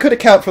yeah, that could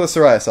account for the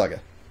Soraya Saga.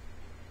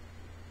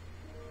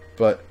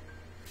 But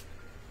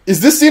is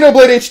this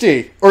Xenoblade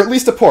HD? Or at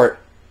least a port?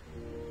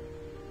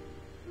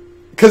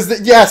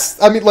 Because,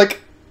 yes, I mean,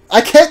 like, I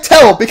can't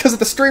tell because of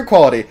the stream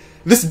quality.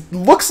 This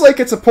looks like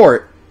it's a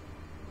port.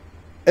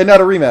 And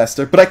not a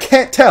remaster, but I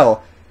can't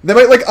tell. They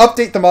might, like,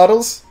 update the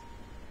models.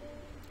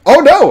 Oh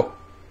no!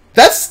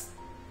 That's...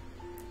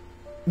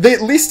 They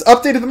at least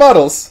updated the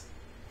models.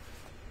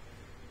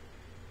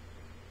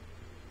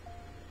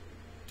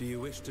 Do you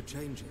wish to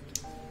change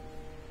it?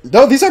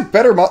 No, these are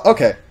better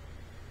okay.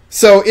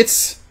 So,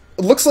 it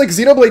looks like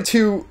Xenoblade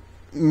 2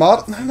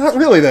 mod... Not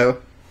really,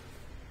 though.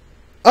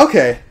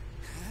 Okay.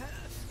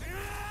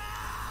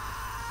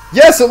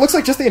 Yeah, so it looks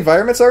like just the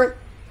environments aren't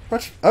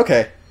much...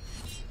 Okay.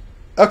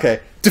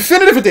 Okay.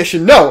 Definitive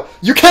Edition, no!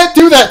 You can't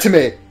do that to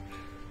me!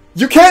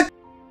 You can't...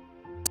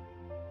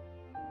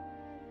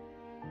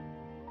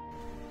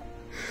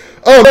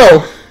 Oh,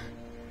 no!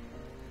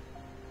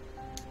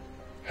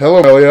 Hello,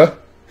 Amelia.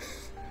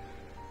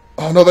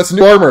 Oh, no, that's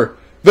new armor!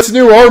 That's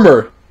new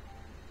armor!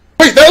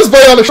 Wait, that was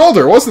Bionic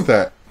Shoulder, wasn't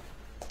that?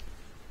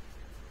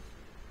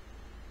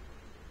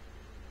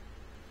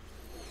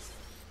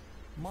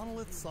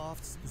 Monolith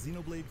Soft's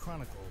Xenoblade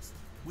Chronicles,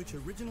 which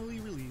originally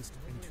released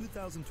in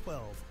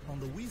 2012 on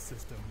the Wii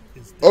system,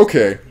 is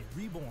Okay.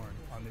 reborn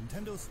on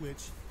Nintendo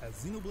Switch as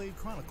Xenoblade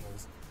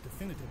Chronicles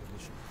Definitive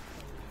Edition.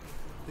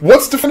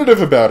 What's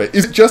definitive about it?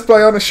 Is it just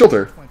Bionic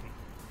Shoulder? 20.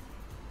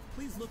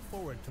 Please look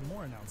forward to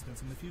more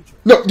announcements in the future.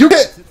 No, you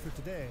That's can't... it for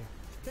today.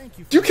 Thank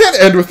you. You can't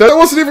end with that. That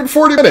wasn't even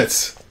 40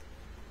 minutes.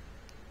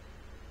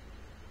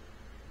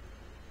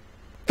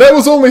 That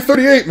was only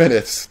 38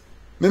 minutes.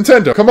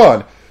 Nintendo, come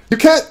on. You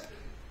can't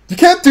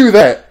do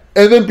that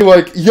and then be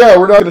like, yeah,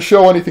 we're not going to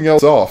show anything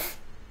else off.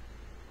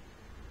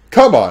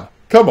 Come on.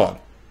 Come on.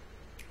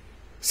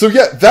 So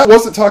yeah, that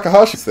wasn't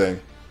Takahashi's thing.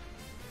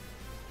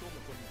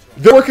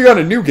 They're working on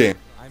a new game.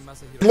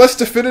 Unless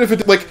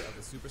definitive, like,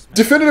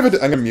 definitive,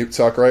 I'm gonna mute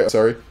Sakurai, I'm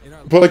sorry.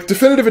 But, like,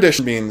 definitive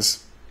edition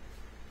means,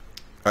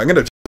 I'm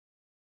gonna,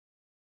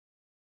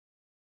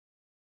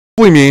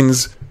 probably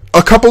means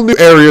a couple new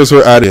areas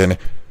were added in,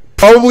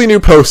 probably new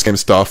post-game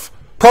stuff,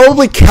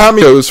 probably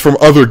cameos from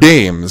other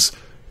games,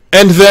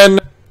 and then,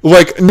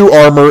 like, new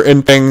armor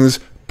and things,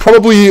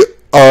 probably,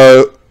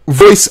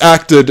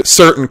 voice-acted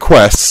certain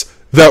quests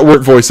that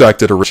weren't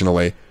voice-acted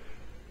originally.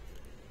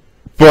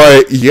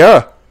 But,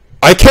 yeah.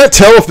 I can't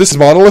tell if this is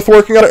Monolith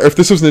working on it, or if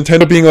this was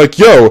Nintendo being like,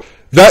 yo,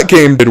 that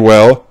game did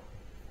well.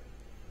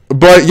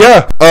 But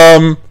yeah,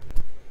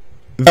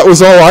 that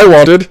was all I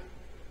wanted.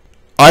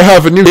 I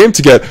have a new game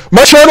to get.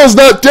 My channel's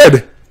not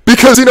dead,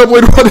 because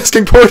Xenoblade 1 is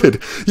getting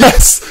ported.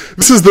 Yes,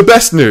 this is the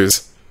best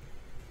news.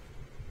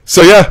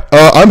 So yeah,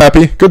 I'm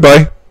happy.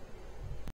 Goodbye.